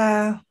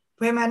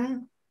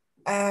women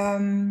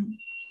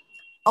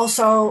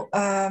also,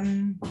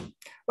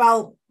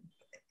 well,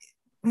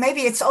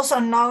 maybe it's also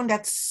known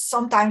that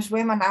sometimes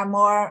women are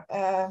more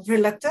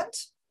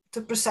reluctant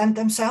to present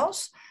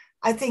themselves.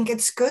 I think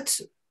it's good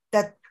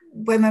that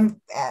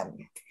women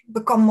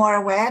become more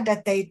aware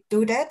that they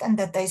do that and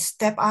that they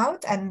step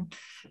out and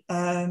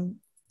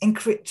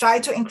try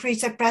to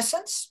increase their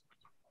presence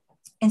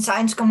in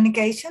science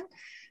communication.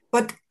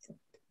 But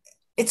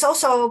it's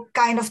also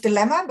kind of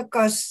dilemma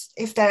because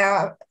if there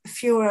are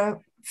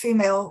fewer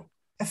female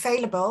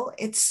available,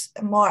 it's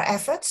more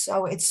effort.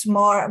 So it's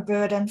more a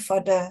burden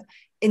for the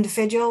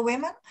individual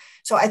women.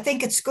 So I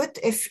think it's good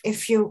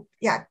if you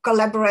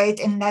collaborate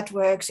in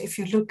networks, if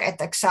you look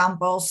at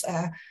examples,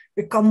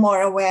 become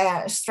more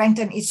aware,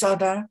 strengthen each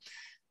other,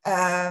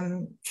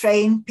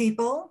 train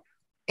people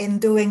in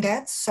doing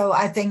that. So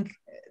I think,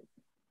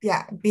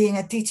 being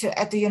a teacher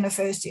at the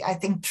university, I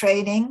think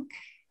training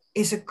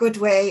is a good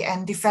way,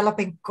 and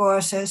developing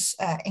courses,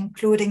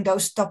 including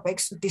those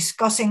topics,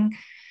 discussing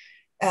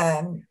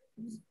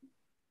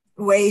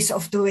ways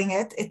of doing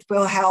it. It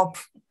will help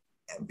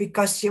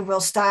because you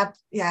will start,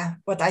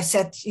 what I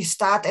said, you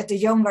start at a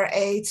younger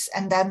age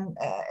and then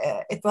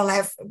it will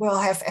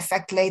have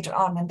effect later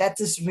on. And that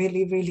is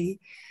really, really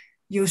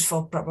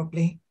useful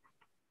probably.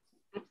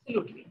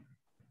 Absolutely.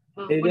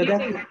 What do you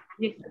think?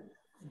 Yes.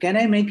 Can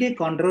I make a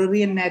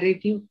contrarian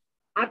narrative?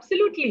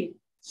 Absolutely.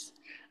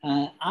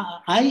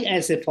 I,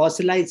 as a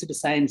fossilized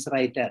science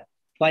writer,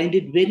 find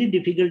it very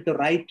difficult to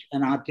write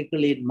an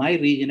article in my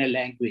regional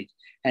language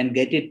and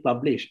get it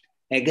published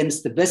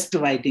against the best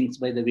writings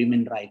by the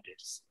women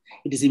writers.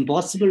 It is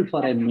impossible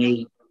for a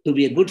male to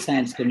be a good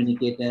science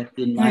communicator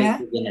in my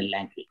regional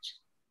language.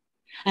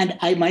 And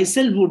I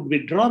myself would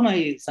withdraw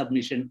my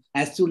submission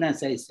as soon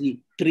as I see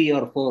 3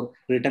 or 4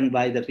 written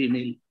by the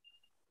female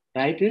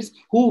writers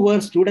who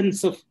were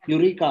students of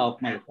Eureka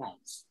of my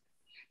class.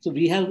 So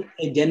we have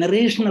a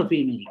generation of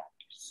female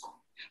writers,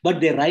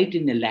 but they write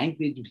in a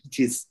language which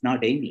is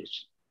not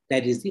English.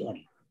 That is the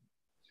only.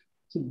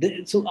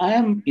 So I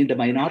am in the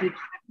minority.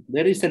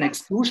 There is an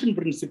exclusion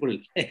principle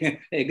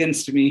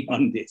against me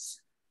on this.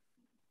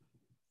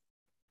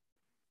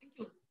 Thank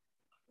you.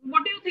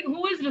 What do you think?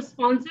 Who is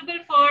responsible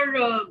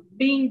for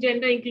being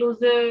gender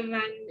inclusive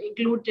and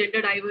include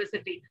gender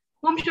diversity?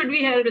 Whom should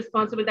we hold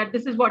responsible that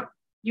this is what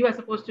you are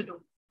supposed to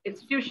do?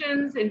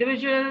 Institutions,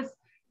 individuals,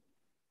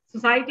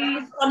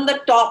 societies? From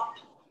the top.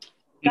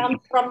 Comes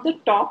from the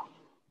top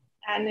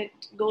and it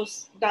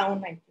goes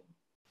down, I think.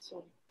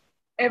 So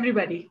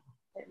everybody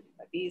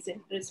is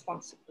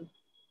responsible.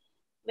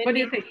 What do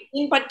you think?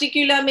 In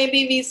particular,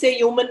 maybe we say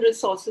human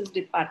resources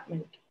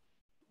department,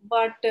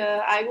 but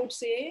I would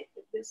say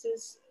this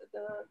is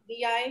the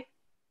DI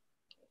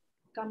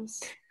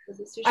comes.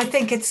 I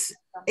think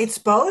it's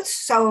both.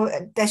 So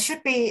there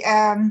should be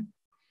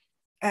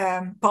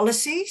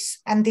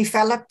policies and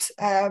developed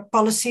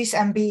policies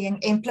and being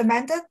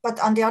implemented. But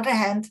on the other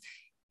hand,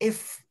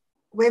 if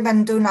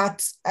women do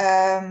not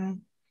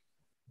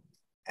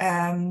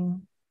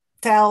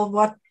tell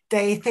what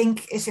they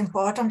think is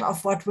important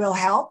of what will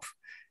help,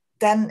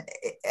 then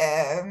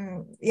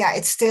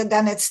it's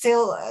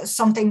still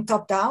something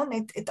top down.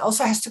 It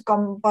also has to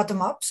come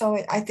bottom up. So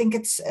I think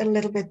it's a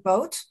little bit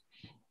both.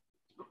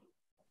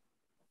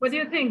 What do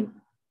you think,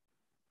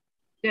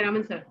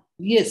 Jayaraman sir?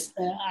 Yes,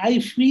 I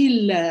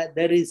feel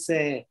there is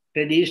a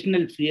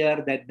traditional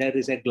fear that there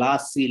is a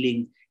glass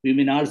ceiling.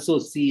 Women also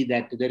see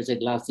that there is a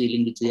glass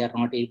ceiling which they are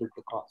not able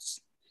to cross.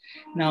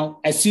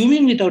 Now,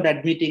 assuming without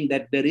admitting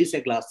that there is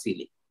a glass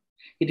ceiling,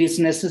 it is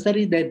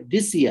necessary that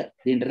this year,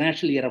 the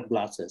International Year of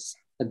Glasses,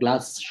 the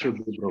glass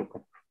should be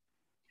broken.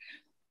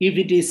 If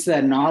it is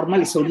a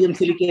normal sodium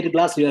silicate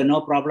glass, you have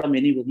no problem,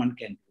 any woman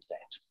can do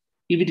that.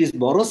 If it is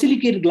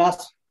borosilicate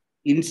glass,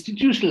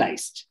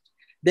 institutionalized,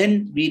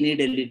 then we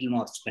need a little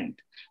more strength.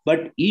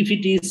 But if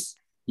it is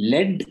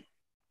lead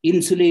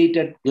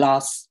insulated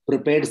glass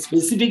prepared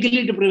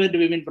specifically to prevent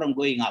women from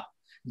going up,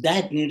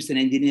 that needs an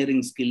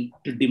engineering skill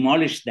to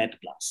demolish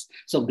that glass.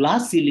 So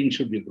glass ceiling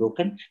should be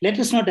broken. Let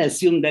us not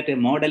assume that a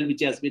model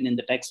which has been in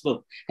the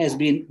textbook has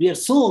been, we are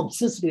so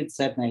obsessed with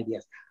certain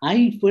ideas.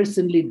 I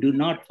personally do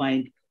not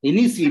find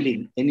any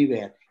ceiling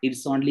anywhere.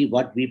 It's only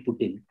what we put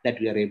in that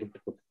we are able to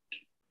put.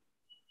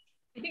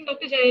 I think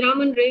Dr.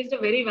 Jayaraman raised a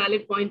very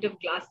valid point of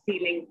glass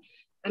ceiling.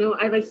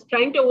 I was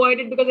trying to avoid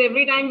it because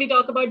every time we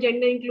talk about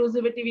gender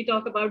inclusivity, we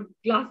talk about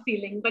glass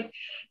ceiling. But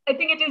I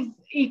think it is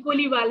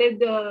equally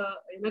valid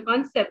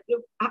concept.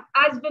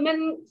 As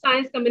women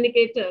science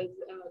communicators,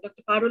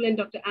 Dr. Parul and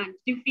Dr. Ant,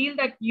 do you feel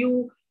that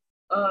you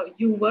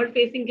were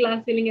facing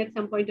glass ceiling at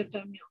some point of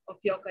time of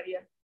your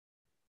career?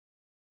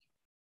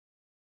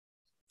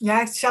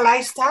 Yeah, shall I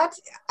start?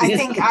 I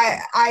think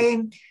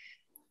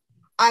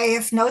I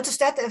have noticed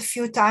that a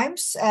few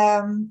times,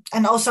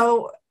 and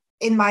also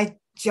in my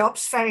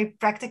jobs very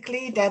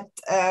practically, that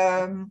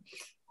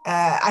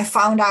I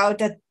found out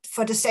that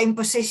for the same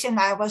position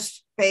I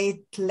was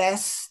paid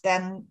less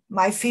than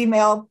my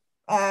female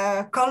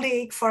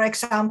colleague, for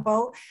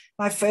example,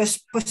 my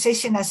first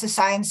position as a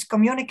science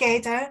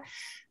communicator,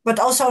 but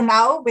also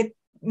now with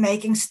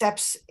making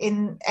steps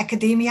in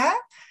academia.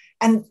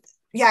 And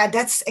yeah,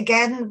 that's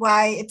again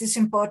why it is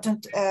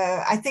important.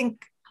 I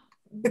think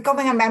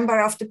becoming a member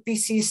of the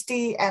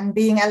PCST and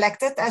being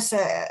elected as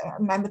a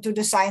member to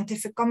the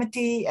scientific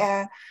committee,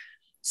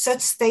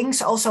 such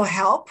things also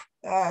help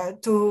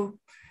to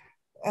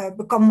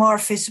become more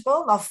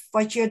visible of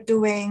what you're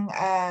doing,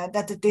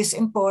 that it is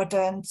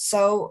important.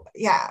 So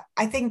yeah,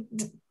 I think,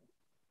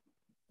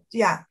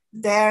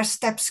 their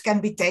steps can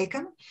be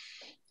taken,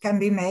 can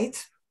be made.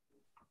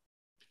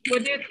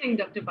 What do you think,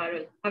 Dr.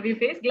 Parul? Have you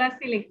faced glass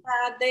ceiling?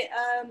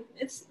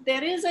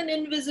 There is an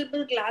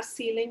invisible glass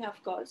ceiling,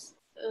 of course,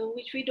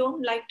 which we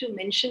don't like to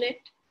mention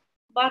it,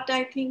 but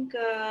I think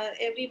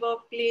every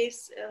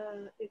workplace,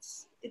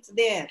 it's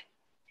there.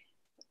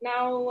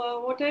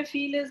 Now, what I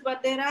feel is,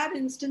 but there are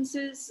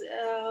instances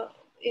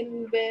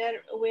in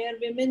where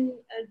women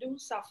do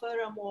suffer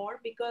more,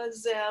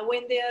 because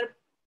when they are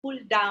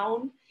pulled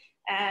down,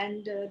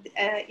 and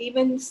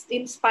even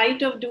in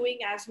spite of doing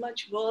as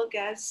much work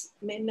as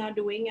men are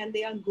doing, and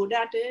they are good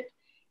at it,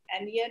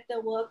 and yet the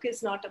work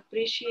is not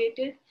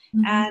appreciated.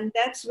 Mm-hmm. And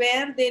that's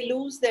where they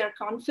lose their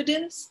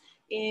confidence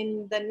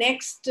in the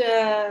next,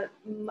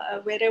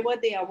 wherever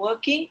they are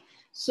working.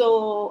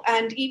 So,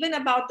 and even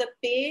about the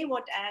pay,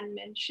 what Anne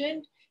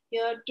mentioned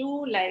here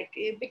too, like,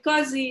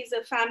 because he's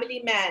a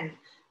family man,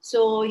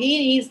 so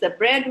he's the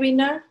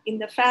breadwinner in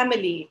the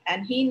family,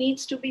 and he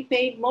needs to be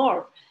paid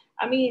more.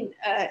 I mean,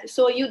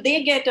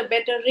 they get a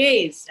better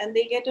raise, and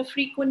they get a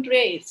frequent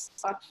raise.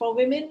 But for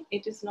women,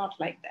 it is not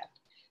like that.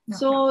 Okay.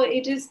 So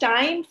it is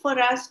time for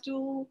us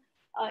to,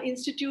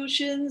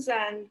 institutions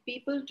and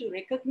people, to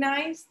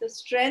recognize the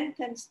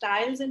strength and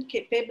styles and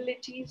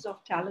capabilities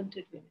of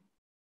talented women.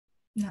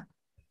 Yeah.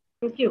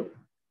 Thank you.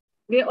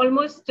 We're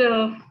almost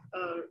over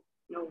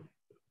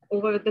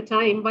the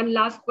time. One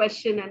last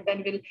question, and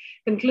then we'll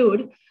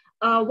conclude.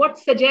 What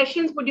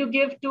suggestions would you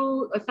give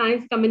to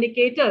science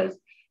communicators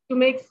to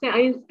make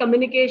science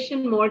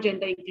communication more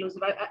gender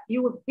inclusive?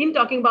 You've been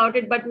talking about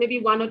it, but maybe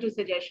one or two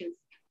suggestions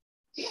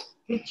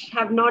which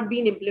have not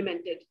been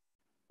implemented.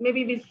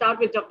 Maybe we start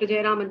with Dr.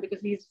 Jayaraman,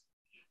 because he's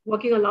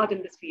working a lot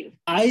in this field.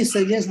 I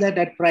suggest that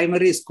at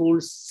primary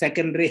schools,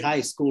 secondary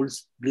high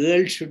schools,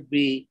 girls should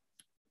be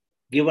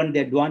given the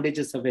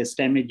advantages of a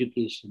STEM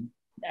education.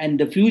 And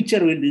the future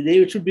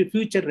they should be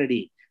future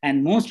ready.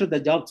 And most of the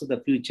jobs of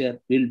the future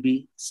will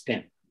be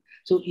STEM.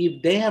 So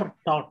if they are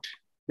taught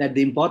that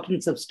the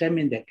importance of STEM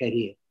in their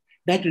career,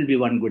 that will be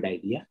one good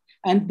idea.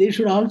 And they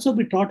should also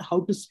be taught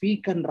how to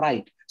speak and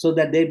write, so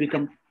that they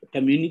become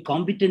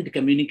competent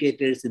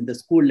communicators in the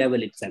school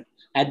level itself,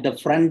 at the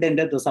front end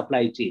of the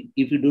supply chain.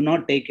 If you do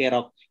not take care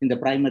of in the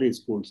primary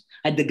schools,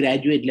 at the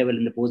graduate level,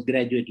 in the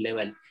postgraduate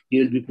level,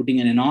 you will be putting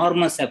an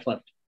enormous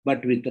effort,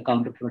 but with the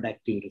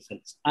counterproductive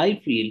results. I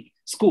feel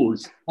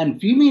schools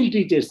and female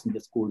teachers in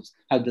the schools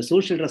have the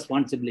social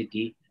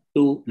responsibility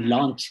to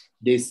launch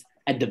this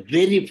at the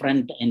very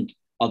front end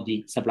of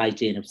the supply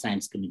chain of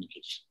science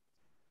communication.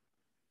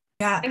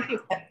 Yeah. Thank you.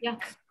 Yeah.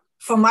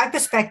 From my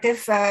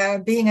perspective,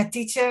 being a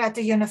teacher at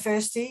the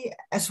university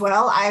as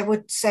well, I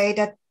would say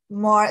that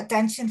more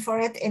attention for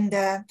it in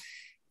the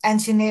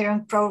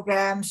engineering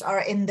programs, or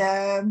in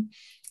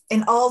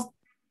all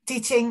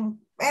teaching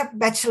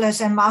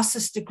bachelor's and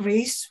master's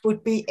degrees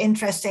would be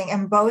interesting,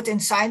 and both in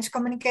science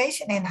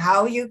communication, in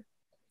how you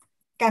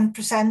can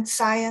present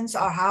science,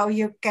 or how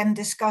you can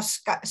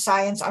discuss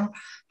science, on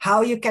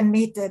how you can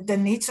meet the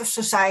needs of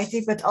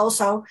society, but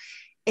also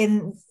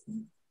in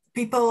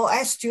people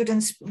as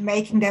students,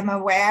 making them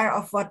aware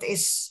of what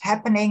is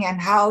happening and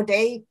how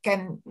they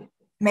can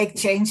make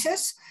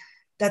changes.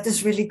 That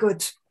is really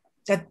good.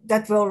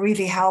 That will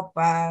really help.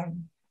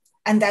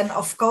 And then,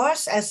 of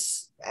course,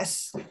 as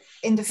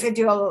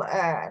individual,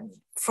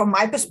 from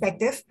my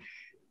perspective,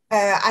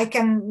 I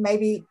can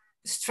maybe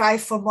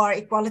strive for more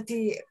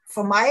equality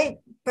for my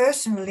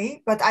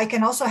personally, but I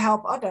can also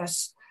help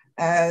others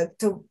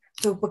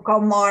to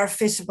become more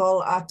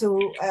visible,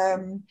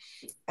 to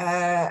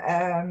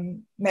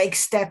make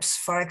steps,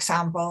 for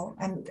example.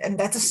 And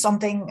that is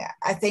something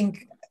I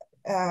think,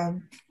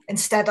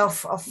 instead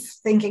of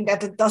thinking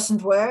that it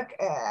doesn't work,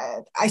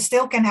 I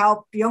still can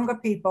help younger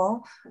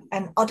people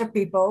and other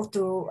people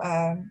to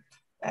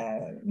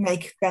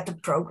make better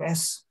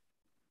progress.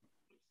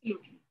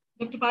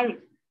 Dr. Parul.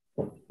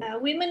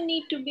 Women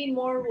need to be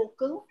more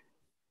vocal,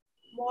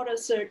 more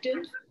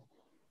assertive,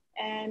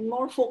 and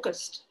more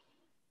focused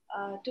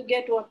to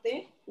get what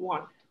they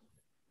want.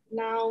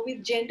 Now,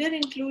 with gender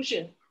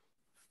inclusion,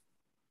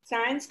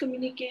 science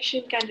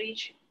communication can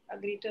reach a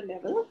greater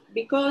level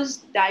because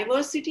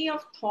diversity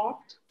of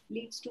thought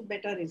leads to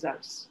better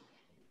results.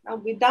 Now,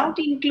 without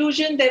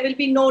inclusion, there will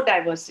be no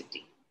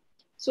diversity.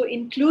 So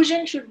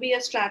inclusion should be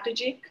a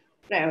strategic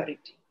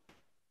priority.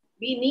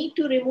 We need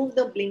to remove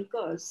the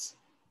blinkers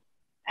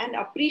and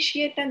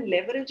appreciate and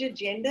leverage a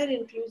gender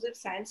inclusive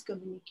science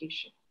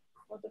communication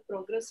for the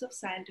progress of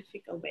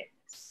scientific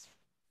awareness.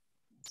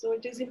 So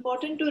it is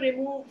important to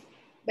remove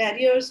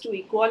barriers to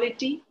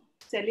equality,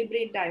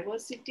 celebrate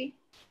diversity,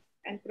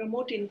 and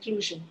promote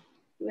inclusion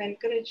to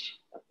encourage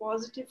a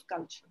positive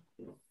culture.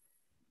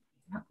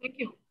 Thank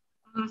you.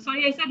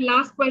 Sorry, I said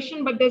last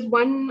question, but there's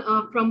one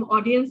from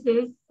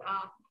audiences.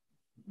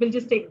 We'll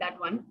just take that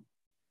one.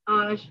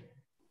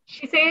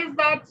 She says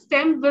that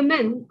STEM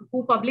women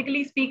who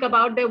publicly speak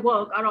about their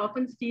work are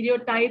often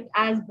stereotyped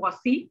as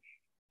bossy,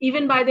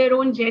 even by their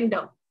own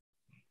gender.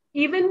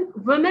 Even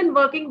women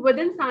working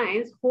within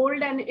science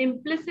hold an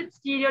implicit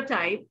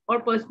stereotype or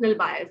personal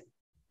bias.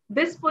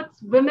 This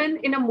puts women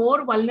in a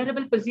more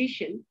vulnerable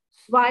position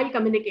while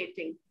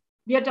communicating.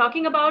 We are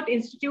talking about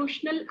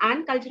institutional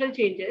and cultural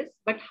changes,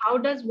 but how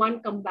does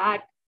one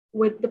combat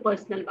with the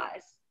personal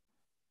bias?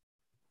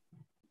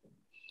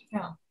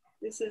 Yeah,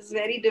 this is a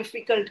very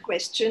difficult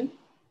question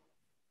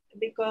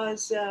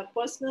because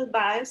personal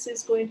bias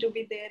is going to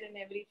be there in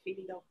every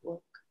field of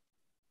work.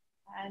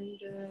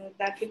 And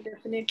that will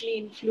definitely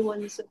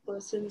influence a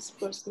person's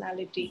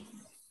personality.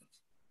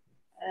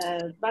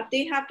 But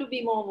they have to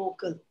be more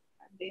vocal.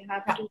 And they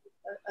have to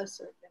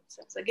assert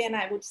themselves. Again,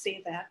 I would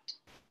say that.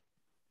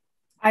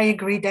 I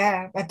agree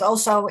there. But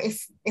also,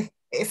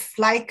 if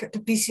like the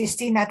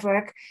PCST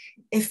network,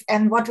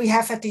 and what we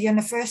have at the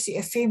university,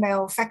 a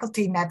female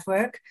faculty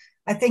network,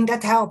 I think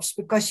that helps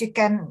because you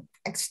can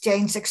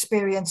exchange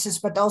experiences,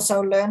 but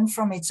also learn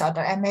from each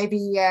other, and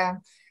maybe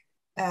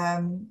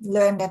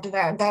learn that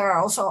there are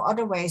also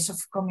other ways of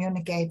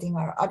communicating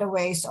or other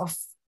ways of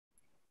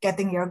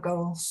getting your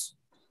goals,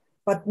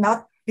 but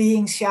not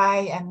being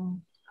shy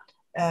and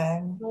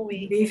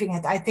leaving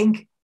it. I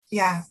think,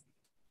 yeah,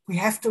 we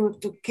have to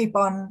keep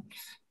on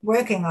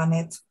working on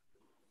it.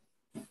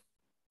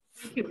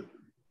 Thank you.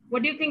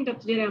 What do you think,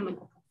 Dr. Jayaraman?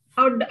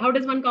 How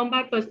does one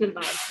combat personal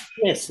bias?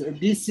 Yes,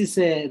 this is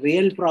a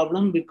real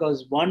problem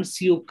because once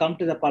you come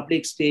to the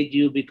public stage,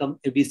 you become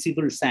a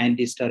visible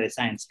scientist or a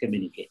science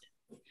communicator.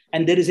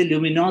 And there is a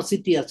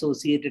luminosity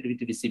associated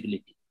with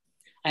visibility.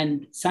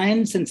 And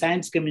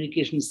science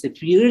communication is a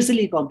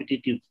fiercely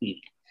competitive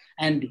field.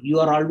 And you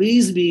are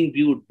always being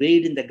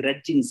weighed in the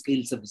grudging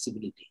scales of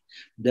visibility.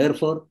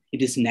 Therefore,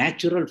 it is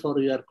natural for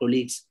your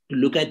colleagues to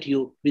look at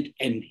you with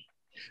envy.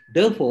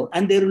 Therefore,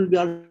 and there will be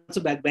also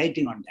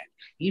backbiting on that.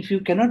 If you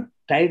cannot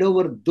tide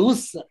over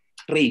those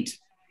traits,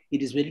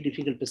 it is very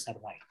difficult to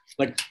survive.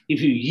 But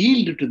if you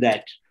yield to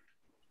that,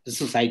 the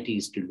society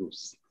is to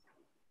lose.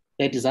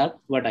 That is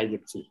what I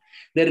would say.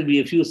 There will be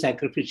a few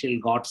sacrificial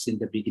gods in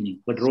the beginning,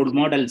 but role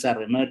models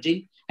are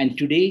emerging. And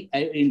today,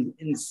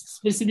 in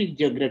specific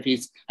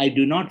geographies, I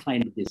do not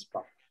find this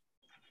problem.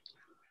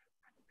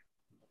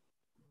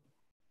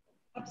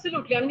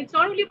 Absolutely. I mean, it's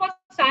not only about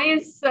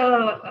science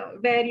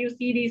where you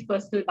see these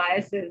personal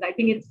biases. I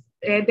think it's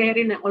there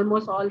in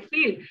almost all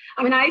fields.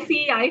 I mean, I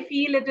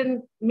feel it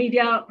in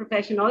media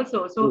profession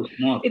also. So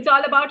it's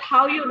all about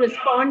how you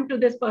respond to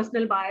this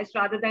personal bias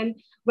rather than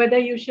whether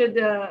you should,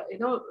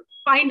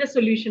 find a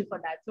solution for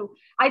that. So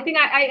I think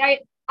I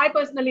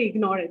personally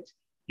ignore it.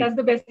 That's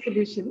the best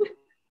solution.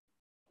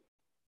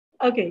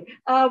 Okay.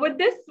 With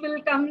this,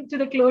 we'll come to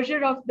the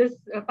closure of this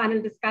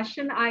panel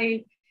discussion.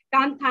 I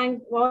can't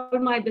thank all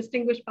my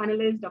distinguished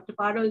panelists, Dr.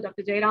 Parul,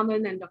 Dr.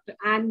 Jayaraman, and Dr.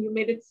 Ann. You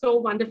made it so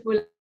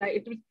wonderful.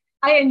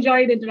 I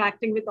enjoyed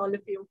interacting with all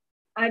of you.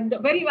 And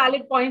very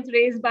valid points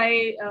raised by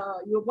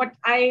you.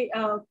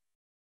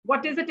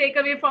 What is the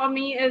takeaway for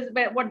me is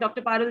what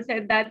Dr. Parul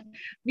said, that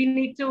we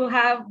need to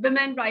have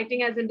women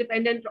writing as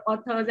independent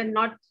authors and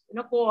not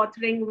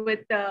co-authoring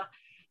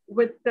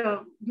with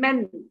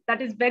men.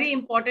 That is very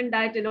important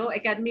that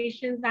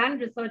academicians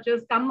and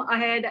researchers come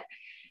ahead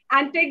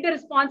and take the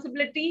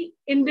responsibility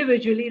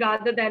individually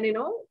rather than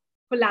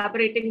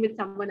collaborating with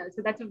someone else.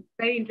 So that's a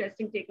very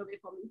interesting takeaway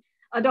for me.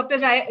 Dr.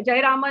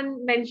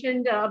 Jayaraman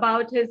mentioned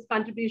about his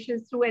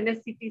contributions through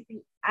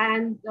NSCTC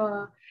and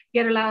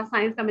Kerala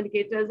Science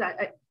Communicators.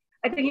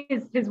 I think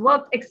his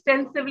work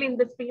extensively in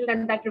this field,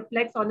 and that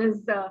reflects on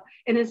his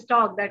in his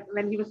talk, that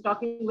when he was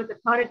talking with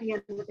authority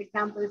and with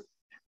examples,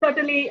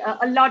 certainly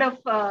a lot of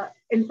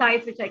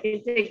insights which I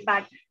can take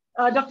back.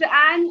 Dr.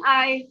 Anne,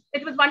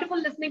 it was wonderful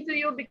listening to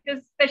you,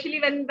 because especially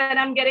when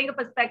I'm getting a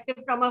perspective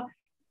from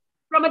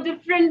a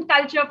different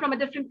culture, from a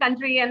different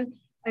country, and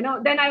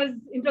then I was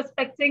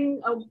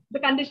introspecting the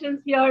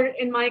conditions here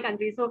in my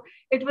country. So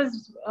it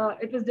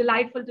was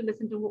delightful to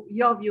listen to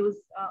your views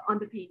on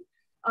the theme.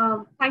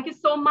 Thank you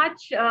so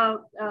much.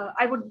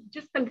 I would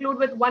just conclude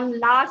with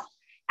one last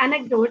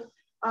anecdote.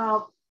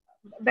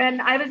 When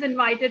I was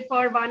invited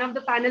for one of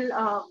the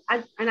panel,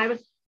 and I was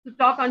to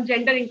talk on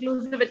gender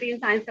inclusivity in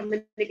science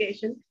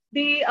communication,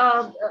 the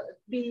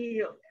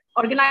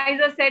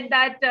organizer said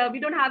that we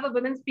don't have a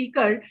women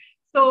speaker,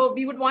 so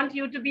we would want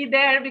you to be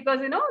there because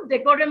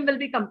decorum will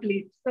be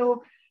complete.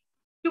 So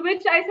to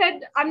which I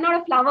said, I'm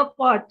not a flower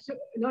pot,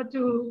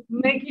 to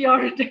make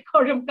your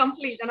decorum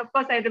complete. And of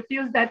course, I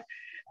refused that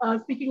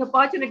speaking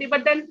opportunity.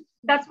 But then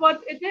that's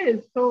what it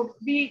is. So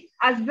we,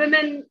 as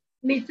women,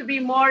 need to be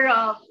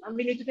more.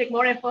 We need to take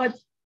more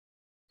efforts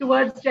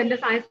towards gender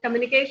science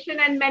communication,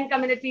 and men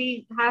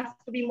community has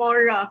to be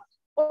more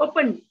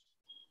open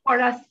for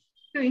us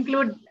to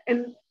include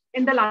in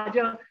the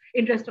larger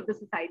interest of the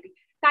society.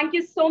 Thank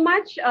you so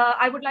much.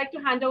 I would like to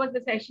hand over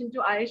the session to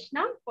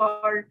Ayeshna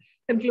for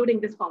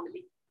concluding this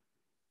formally.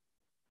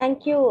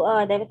 Thank you,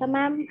 Devata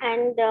ma'am.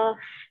 And,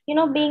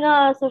 being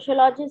a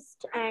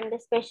sociologist and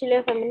especially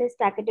a feminist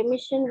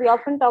academician, we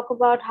often talk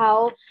about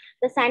how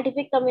the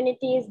scientific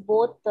community is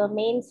both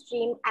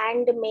mainstream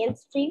and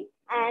mainstream.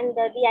 And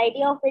the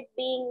idea of it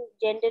being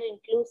gender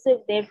inclusive,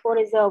 therefore,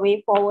 is a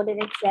way forward in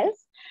itself.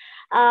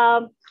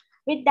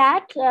 With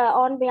that,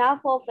 on behalf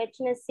of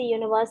HNSC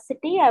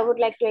University, I would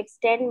like to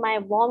extend my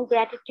warm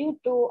gratitude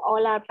to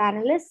all our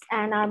panelists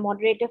and our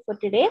moderator for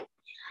today.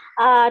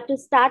 To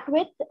start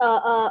with,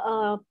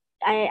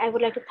 I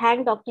would like to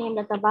thank Dr.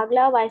 Hemlata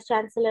Bagla, Vice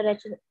Chancellor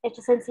at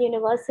HSNC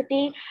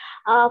University,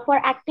 for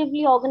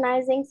actively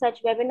organizing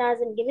such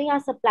webinars and giving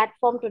us a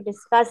platform to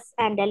discuss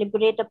and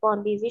deliberate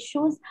upon these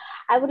issues.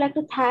 I would like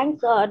to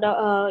thank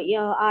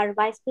our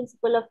Vice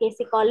Principal of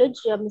KC College,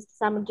 Mr.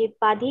 Samarjit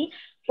Padhi,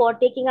 for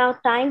taking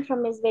out time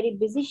from his very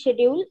busy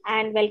schedule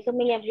and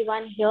welcoming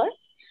everyone here.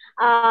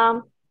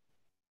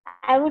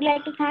 I would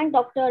like to thank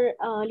Dr.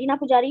 Leena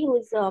Pujari, who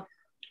is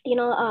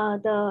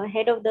the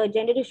head of the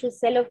gender issues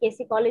cell of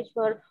KC College,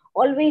 for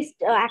always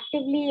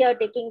actively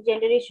taking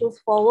gender issues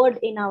forward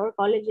in our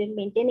college and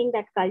maintaining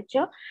that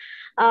culture.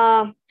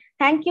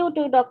 Thank you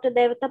to Dr.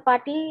 Devata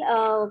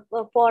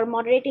Patil for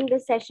moderating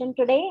this session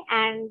today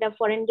and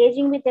for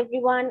engaging with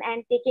everyone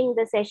and taking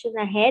the session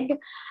ahead.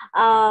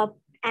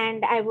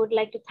 And I would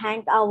like to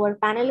thank our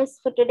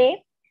panelists for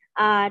today,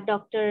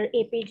 Dr.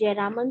 A.P.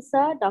 Jayaraman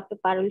sir, Dr.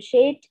 Parul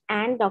Sheth,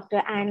 and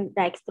Dr. Anne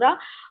Dykstra,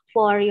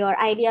 for your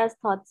ideas,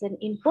 thoughts, and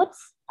inputs.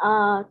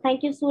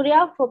 Thank you,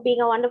 Surya, for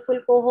being a wonderful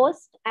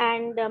co-host,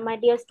 and my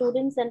dear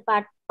students and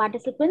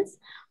participants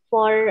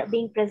for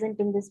being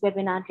present in this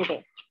webinar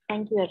today.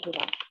 Thank you,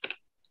 everyone.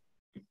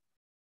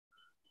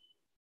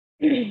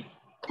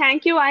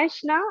 Thank you,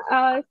 Ayeshna.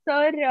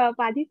 Sir,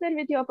 Padhi sir,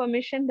 with your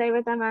permission,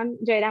 Devata ma'am,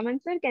 Jayaraman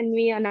sir, can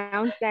we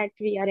announce that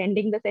we are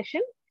ending the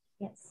session?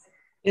 Yes.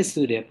 Yes,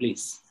 Surya,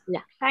 please.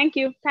 Yeah, thank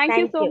you. Thank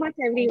you so much,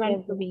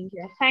 everyone, for being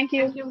here. Thank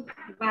you. Thank you.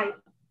 Bye.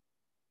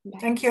 Bye.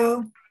 Thank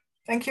you.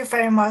 Thank you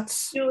very much.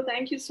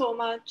 Thank you so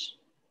much.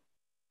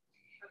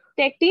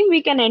 Tech team,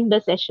 we can end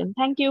the session.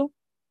 Thank you.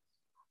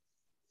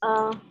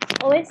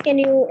 OS, can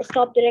you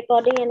stop the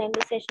recording and end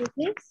the session,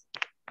 please?